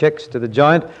hip chicks to the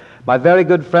joint. My very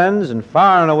good friends, and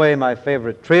far and away my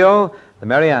favorite trio, the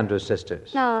Mary Andrews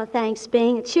Sisters. Oh, thanks,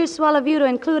 Bing. It's sure swell of you to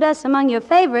include us among your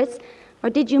favorites. Or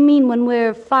did you mean when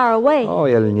we're far away? Oh,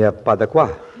 il n'y a pas de quoi.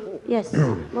 Yes.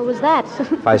 What was that?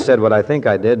 If I said what I think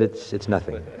I did, it's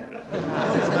nothing.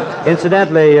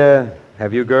 Incidentally,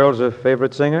 have you girls a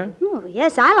favorite singer? Oh,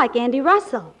 yes, I like Andy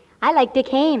Russell. I like Dick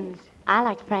Haymes. I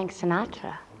like Frank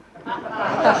Sinatra.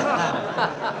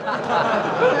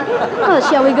 Well,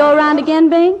 shall we go around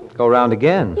again, Bing? Go round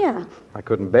again? Yeah. I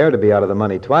couldn't bear to be out of the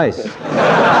money twice.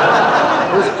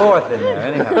 Who's fourth in there,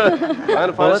 anyhow? Mind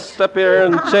if I step here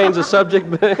and change the subject,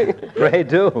 Bing? Pray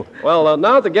do. Well,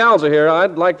 now that the gals are here,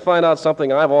 I'd like to find out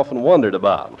something I've often wondered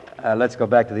about. Let's go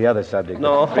back to the other subject.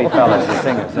 No. Three fellas, the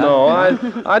singers, huh? No,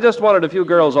 I just wondered if you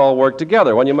girls all work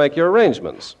together when you make your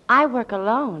arrangements. I work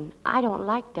alone. I don't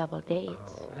like double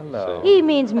dates. Hello. He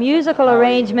means musical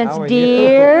arrangements, how are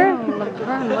dear. Oh,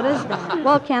 Laverne, what is that?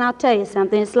 Well, Ken, I'll tell you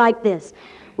something. It's like this.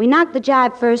 We knock the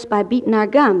jive first by beating our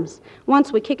gums.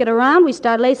 Once we kick it around, we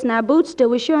start lacing our boots till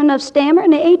we sure enough stammer in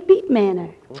the 8-beat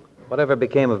manner. Whatever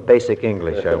became of basic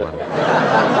English, I wonder.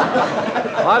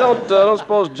 I don't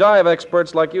suppose jive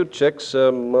experts like you chicks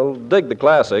will dig the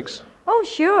classics. Oh,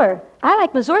 sure. I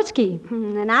like Mussorgsky,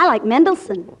 and I like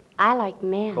Mendelssohn. I like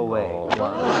men. Away.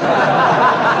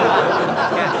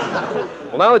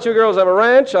 Well, now that you girls have a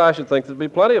ranch, I should think there'd be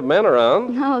plenty of men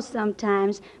around. No,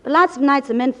 sometimes. But lots of nights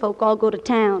the men folk all go to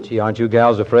town. Gee, aren't you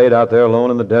gals afraid out there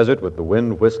alone in the desert with the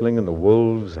wind whistling and the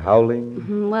wolves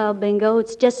howling? Well, Bingo,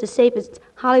 it's just as safe as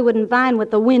Hollywood and Vine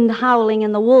with the wind howling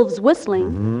and the wolves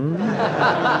whistling.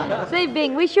 Say,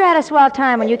 Bing, we sure had a swell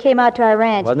time when you came out to our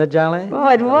ranch. Wasn't it jolly? Oh,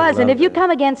 it was. And if you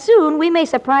come again soon, we may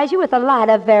surprise you with a lot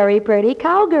of very pretty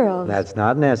cowgirls. That's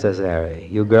not necessary.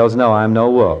 You girls know I'm no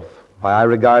wolf. Why, I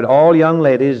regard all young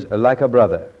ladies like a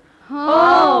brother.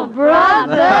 Oh,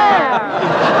 brother!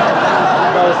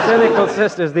 Those cynical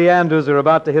sisters, the Andrews, are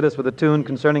about to hit us with a tune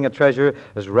concerning a treasure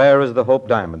as rare as the Hope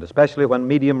Diamond, especially when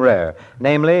medium rare,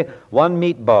 namely, one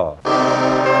meatball.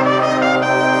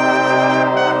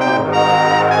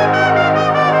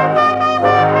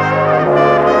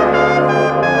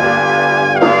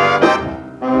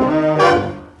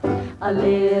 A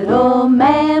little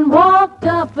man walked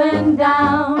up and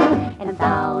down and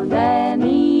found an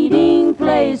eating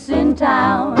place in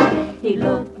town. He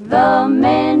looked the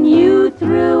menu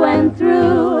through and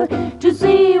through to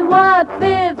see what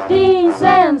 15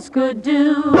 cents could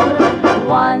do.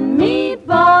 One meatball,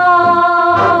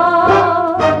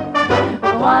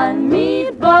 one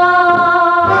meatball.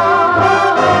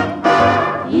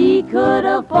 He could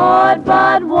afford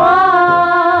but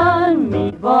one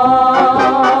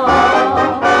meatball.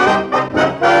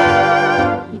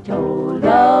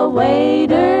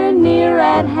 Waiter near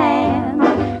at hand,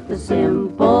 the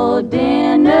simple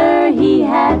dinner he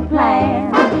had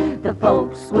planned. The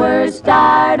folks were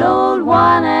startled,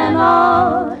 one and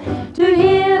all, to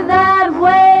hear that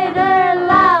waiter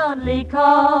loudly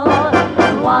call,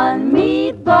 one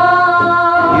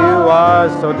meatball. You are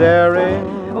so daring.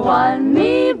 One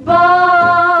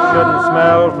meatball. Shouldn't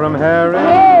smell from herring.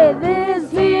 Hey, this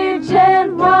here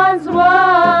gent wants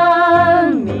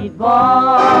one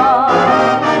meatball.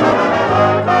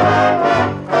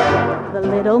 The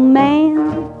little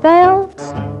man felt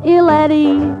ill at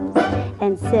ease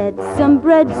and said, "Some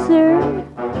bread, sir,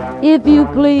 if you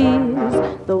please."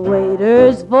 The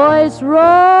waiter's voice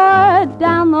roared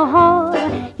down the hall,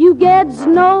 "You gets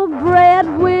no bread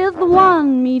with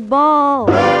one meatball."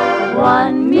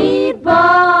 One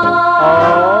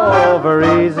meatball. Over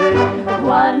easy.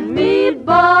 One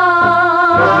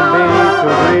meatball. Shouldn't be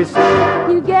too greasy.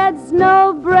 You gets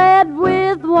no bread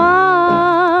with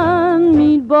one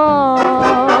meatball.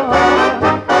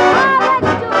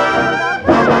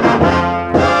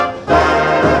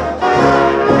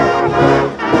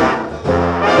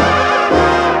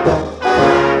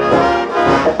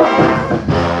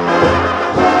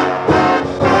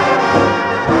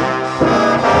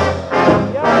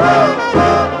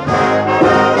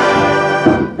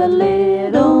 The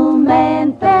little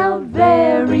man felt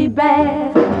very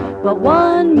bad, but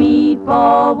one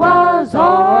meatball was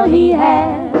all he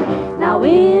had. Now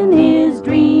in his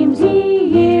dreams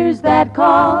he hears that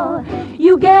call,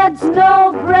 "You gets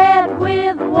no bread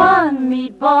with one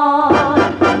meatball."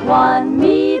 One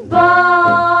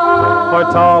meatball. For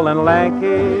tall and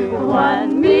lanky.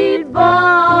 One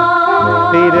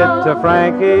meatball. Feed it to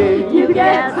Frankie. You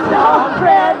get no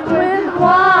bread with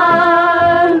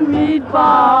one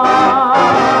meatball.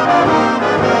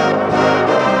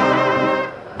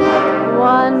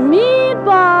 One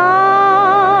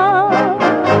meatball.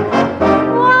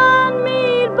 One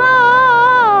meatball.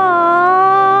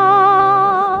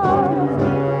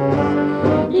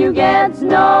 You get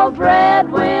no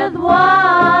bread with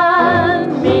one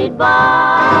meatball.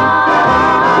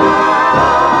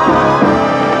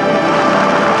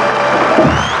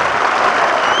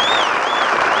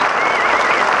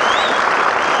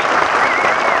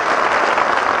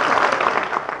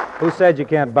 Who said you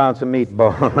can't bounce a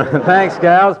meatball? Thanks,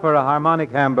 gals, for a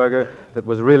harmonic hamburger that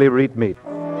was really reet meat.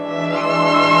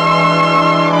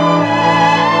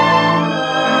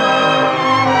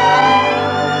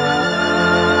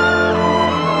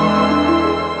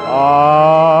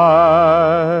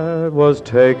 I was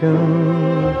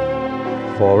taken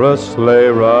for a sleigh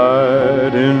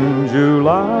ride in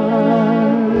July.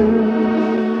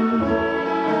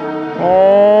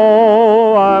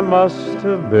 Oh, I must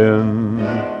have been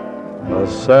a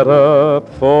setup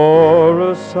for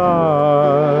a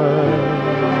sigh.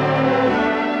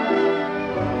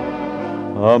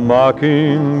 A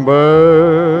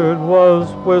mockingbird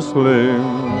was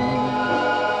whistling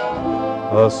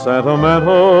a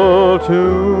sentimental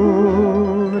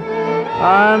tune,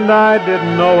 and I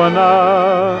didn't know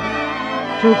enough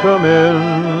to come in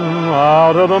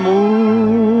out of the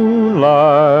moonlight.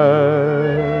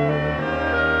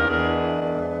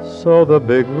 So the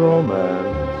big romance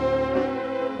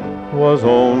was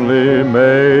only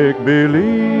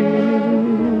make-believe.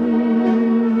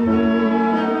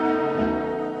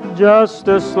 just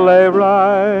a sleigh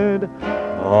ride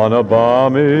on a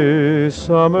balmy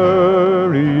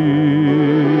summer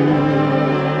eve.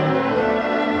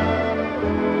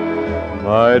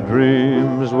 My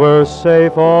dreams were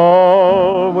safe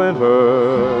all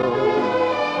winter,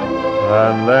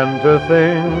 and then to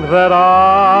think that I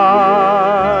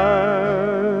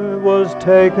was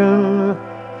taken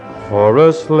for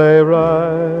a sleigh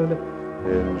ride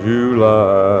in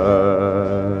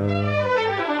July.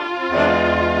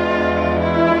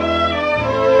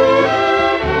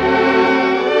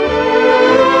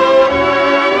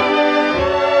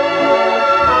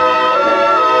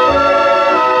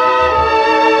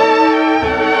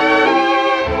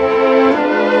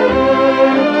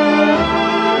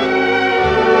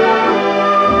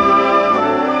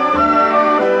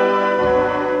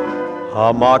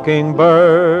 A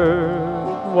mockingbird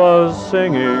was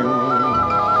singing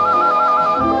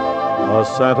a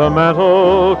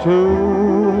sentimental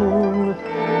tune,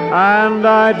 and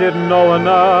I didn't know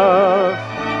enough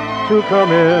to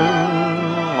come in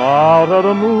out of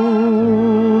the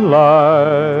moonlight.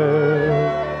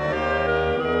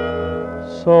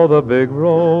 So the big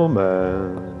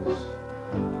romance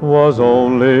was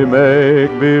only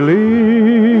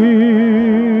make-believe.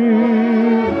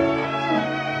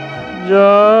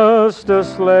 Just a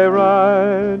sleigh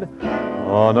ride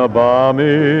on a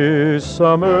balmy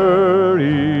summer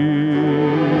eve.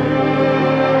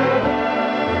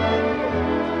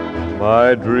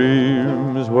 My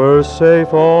dreams were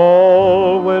safe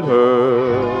all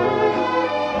winter,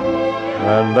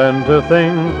 and then to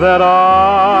think that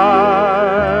I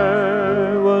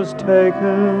was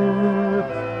taken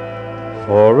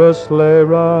for a sleigh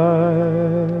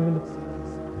ride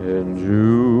in July.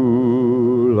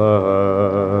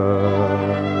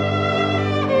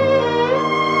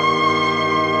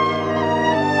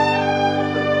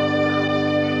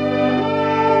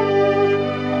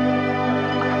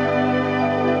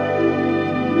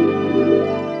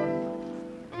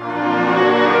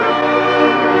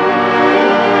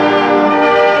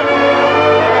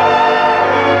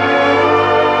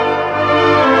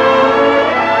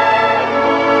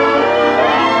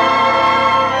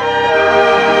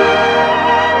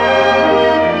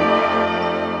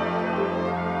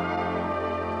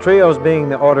 Trios being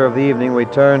the order of the evening, we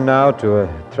turn now to a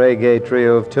très gai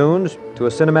trio of tunes, to a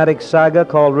cinematic saga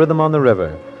called Rhythm on the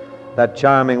River. That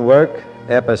charming work,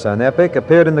 epos on epic,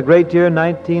 appeared in the great year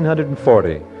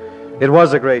 1940. It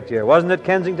was a great year, wasn't it,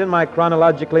 Kensington, my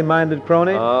chronologically minded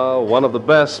crony? One of the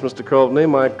best, Mr. Coveney,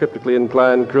 my cryptically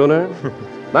inclined crooner.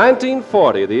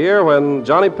 1940, the year when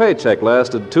Johnny Paycheck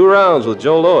lasted 2 rounds with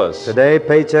Joe Louis. Today,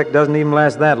 Paycheck doesn't even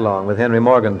last that long with Henry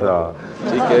Morgenthau.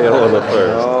 TKO in the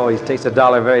first. Oh, he takes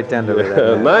 $1 very tenderly.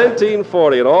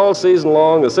 1940, and all season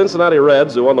long, the Cincinnati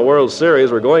Reds, who won the World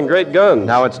Series, were going great guns.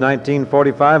 Now it's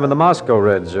 1945, and the Moscow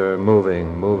Reds are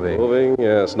moving. Moving,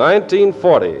 yes.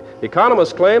 1940.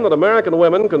 Economists claim that American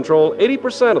women control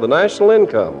 80% of the national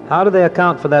income. How do they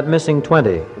account for that missing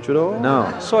 20? Don't you know? No.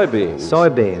 Soybeans.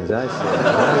 Soybeans, I see.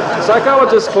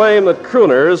 Psychologists claim that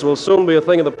crooners will soon be a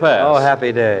thing of the past. Oh,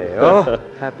 happy day. Oh,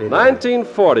 happy day.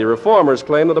 1940, reformers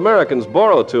claim that Americans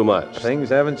borrow too much. Things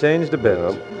haven't changed a bit.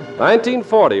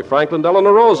 1940, Franklin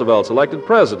Delano Roosevelt's elected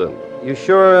president. You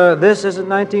sure this isn't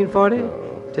 1940? It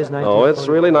is 1940. No, it's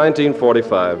really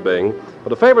 1945, Bing.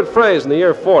 But a favorite phrase in the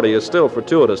year 40 is still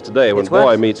fortuitous today when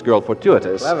boy meets girl.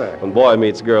 Fortuitous. Clever. When boy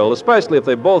meets girl, especially if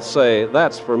they both say,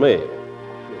 "That's for me."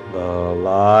 The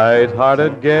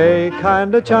light-hearted, gay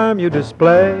kind of charm you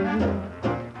display,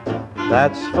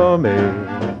 that's for me.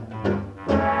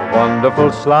 The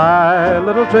wonderful, sly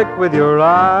little trick with your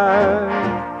eye,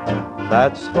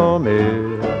 that's for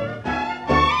me.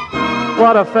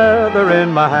 What a feather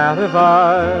in my hat if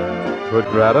I could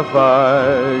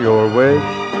gratify your wish.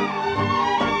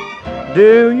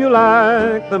 Do you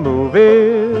like the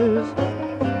movies?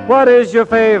 What is your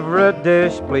favorite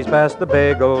dish? Please pass the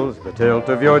bagels, the tilt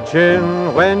of your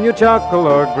chin when you chuckle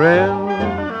or grin.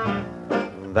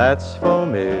 That's for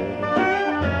me.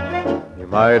 You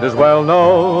might as well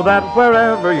know that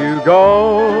wherever you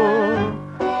go,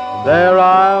 there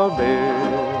I'll be.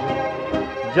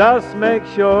 Just make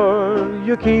sure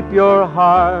you keep your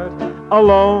heart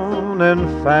alone and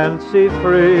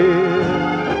fancy-free.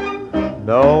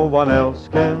 No one else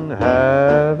can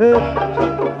have it.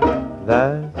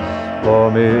 That's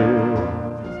for me.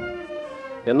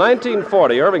 In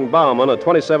 1940, Irving Bauman, a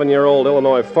 27-year-old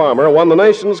Illinois farmer, won the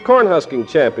nation's cornhusking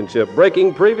championship,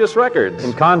 breaking previous records.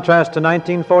 In contrast to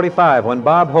 1945, when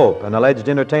Bob Hope, an alleged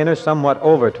entertainer somewhat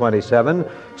over 27,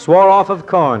 swore off of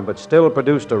corn but still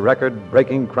produced a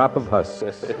record-breaking crop of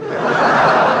husks.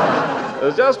 It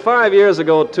was just 5 years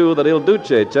ago, too, that Il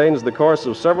Duce changed the course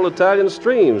of several Italian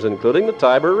streams, including the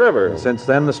Tiber River. Since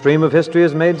then, the stream of history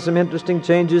has made some interesting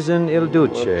changes in Il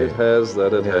Duce. It has.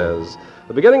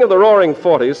 The beginning of the Roaring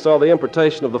Forties saw the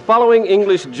importation of the following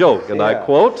English joke, and I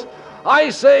quote, "I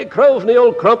say, Crowley,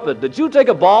 old crumpet, did you take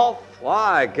a ball?"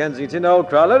 Why, Kensington, old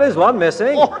crawler, there's one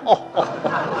missing. That's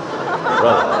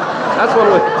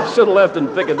one we should have left in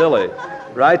Piccadilly.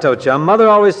 Righto, chum. Mother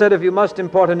always said if you must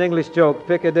import an English joke,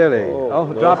 Piccadilly.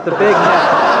 Drop the big net.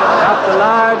 Drop the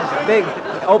large, big,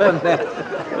 open net.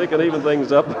 We can even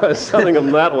things up by sending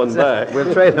them that one back.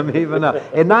 We'll trade them even up.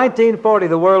 In 1940,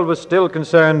 the world was still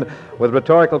concerned with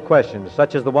rhetorical questions,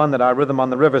 such as the one that our Rhythm on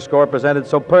the River score presented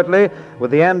so pertly,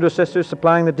 with the Andrews sisters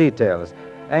supplying the details.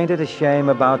 Ain't it a shame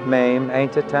about Mame,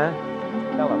 ain't it, huh?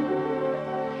 Tell them.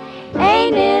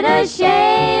 Ain't it a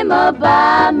shame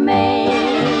about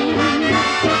Mame?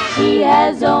 She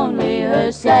has only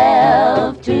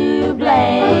herself to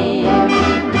blame.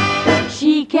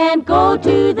 She can't go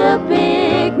to the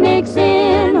picnics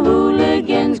in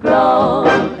Hooligan's Grove.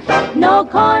 No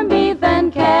corned beef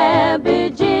and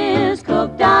cabbages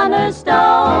cooked on her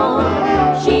stove.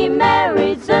 She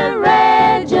married Sir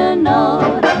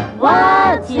Reginald.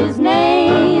 What's his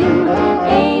name?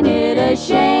 Ain't it a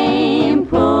shame,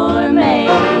 poor May?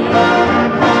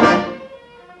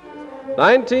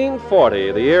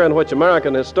 1940, the year in which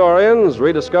American historians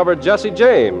rediscovered Jesse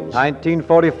James.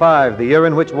 1945, the year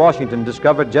in which Washington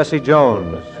discovered Jesse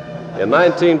Jones. In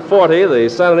 1940, the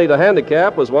Santa Anita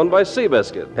Handicap was won by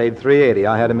Seabiscuit. Paid $3.80.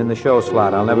 I had him in the show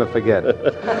slot. I'll never forget.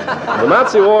 The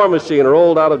Nazi war machine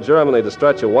rolled out of Germany to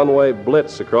stretch a one-way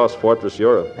blitz across fortress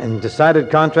Europe. In decided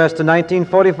contrast to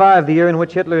 1945, the year in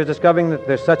which Hitler is discovering that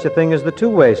there's such a thing as the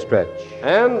two-way stretch.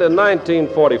 And in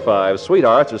 1945,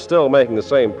 Sweethearts are still making the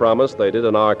same promise they did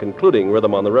in our concluding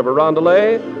Rhythm on the River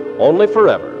Rondelay, only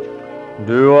forever.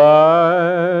 Do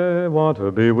I want to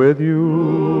be with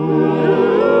you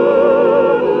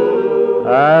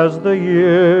as the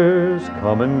years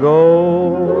come and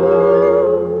go?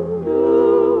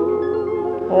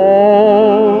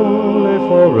 Only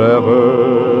forever.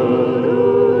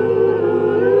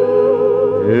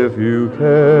 If you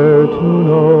care to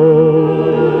know,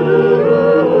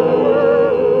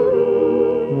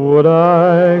 would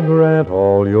I grant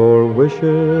all your wishes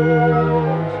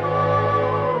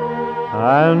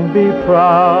and be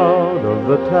proud of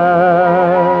the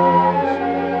task?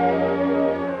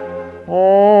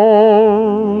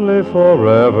 Only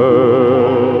forever.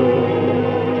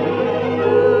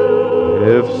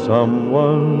 If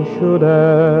someone should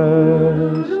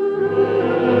ask,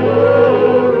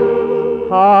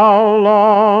 how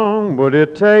long would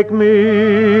it take me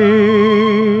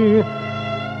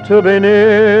to be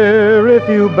near if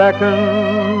you beckon?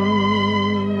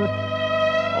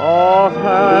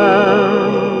 Offhand,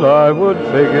 I would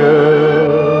figure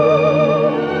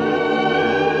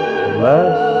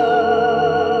less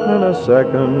than a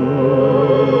second.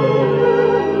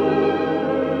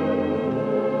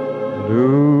 Do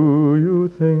you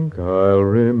think I'll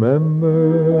remember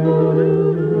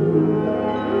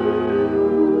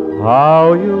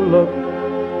how you look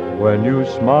when you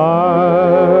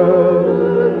smile?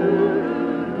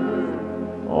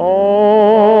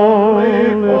 Only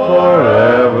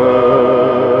forever.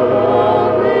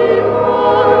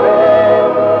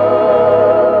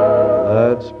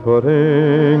 That's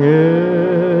putting it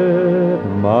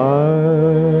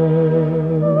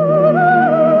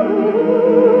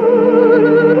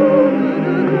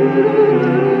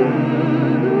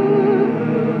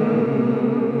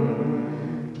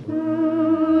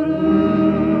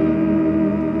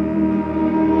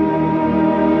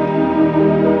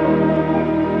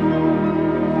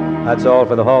That's all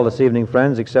for the hall this evening,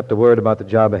 friends, except a word about the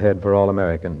job ahead for all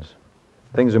Americans.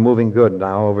 Things are moving good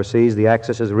now overseas. The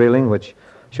axis is reeling, which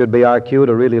should be our cue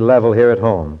to really level here at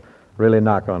home, really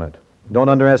knock on it. Don't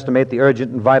underestimate the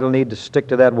urgent and vital need to stick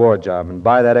to that war job and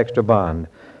buy that extra bond.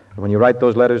 And when you write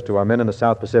those letters to our men in the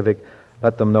South Pacific,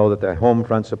 let them know that their home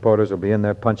front supporters will be in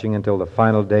there punching until the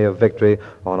final day of victory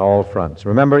on all fronts.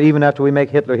 Remember, even after we make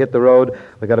Hitler hit the road,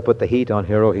 we got to put the heat on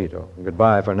Hirohito.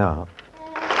 Goodbye for now.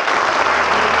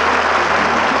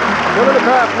 Tune in to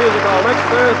Kraft Music Hall next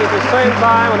Thursday at the same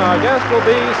time, and our guest will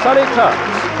be Sonny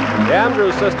Tubbs. The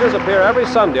Andrews sisters appear every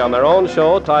Sunday on their own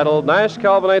show titled Nash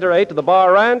Calvinator 8 to the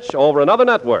Bar Ranch over another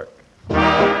network.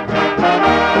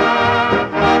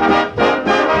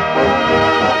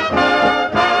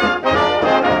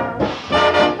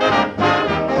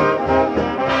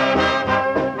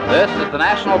 This is the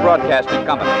National Broadcasting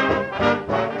Company.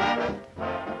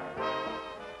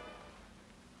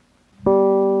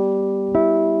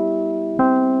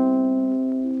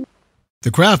 The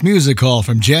The Kraft Music Hall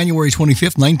from January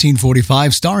 25th,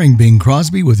 1945, starring Bing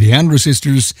Crosby with the Andrews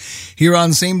Sisters here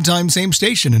on Same Time, Same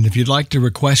Station. And if you'd like to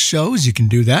request shows, you can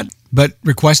do that. But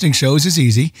requesting shows is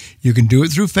easy. You can do it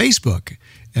through Facebook.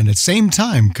 And it's same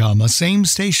time, same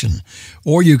station.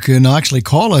 Or you can actually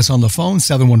call us on the phone,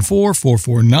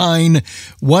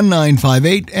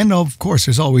 714-449-1958. And, of course,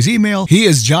 there's always email. He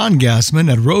is John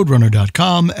Gassman at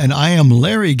roadrunner.com, and I am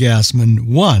Larry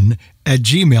Gassman1 at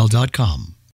gmail.com.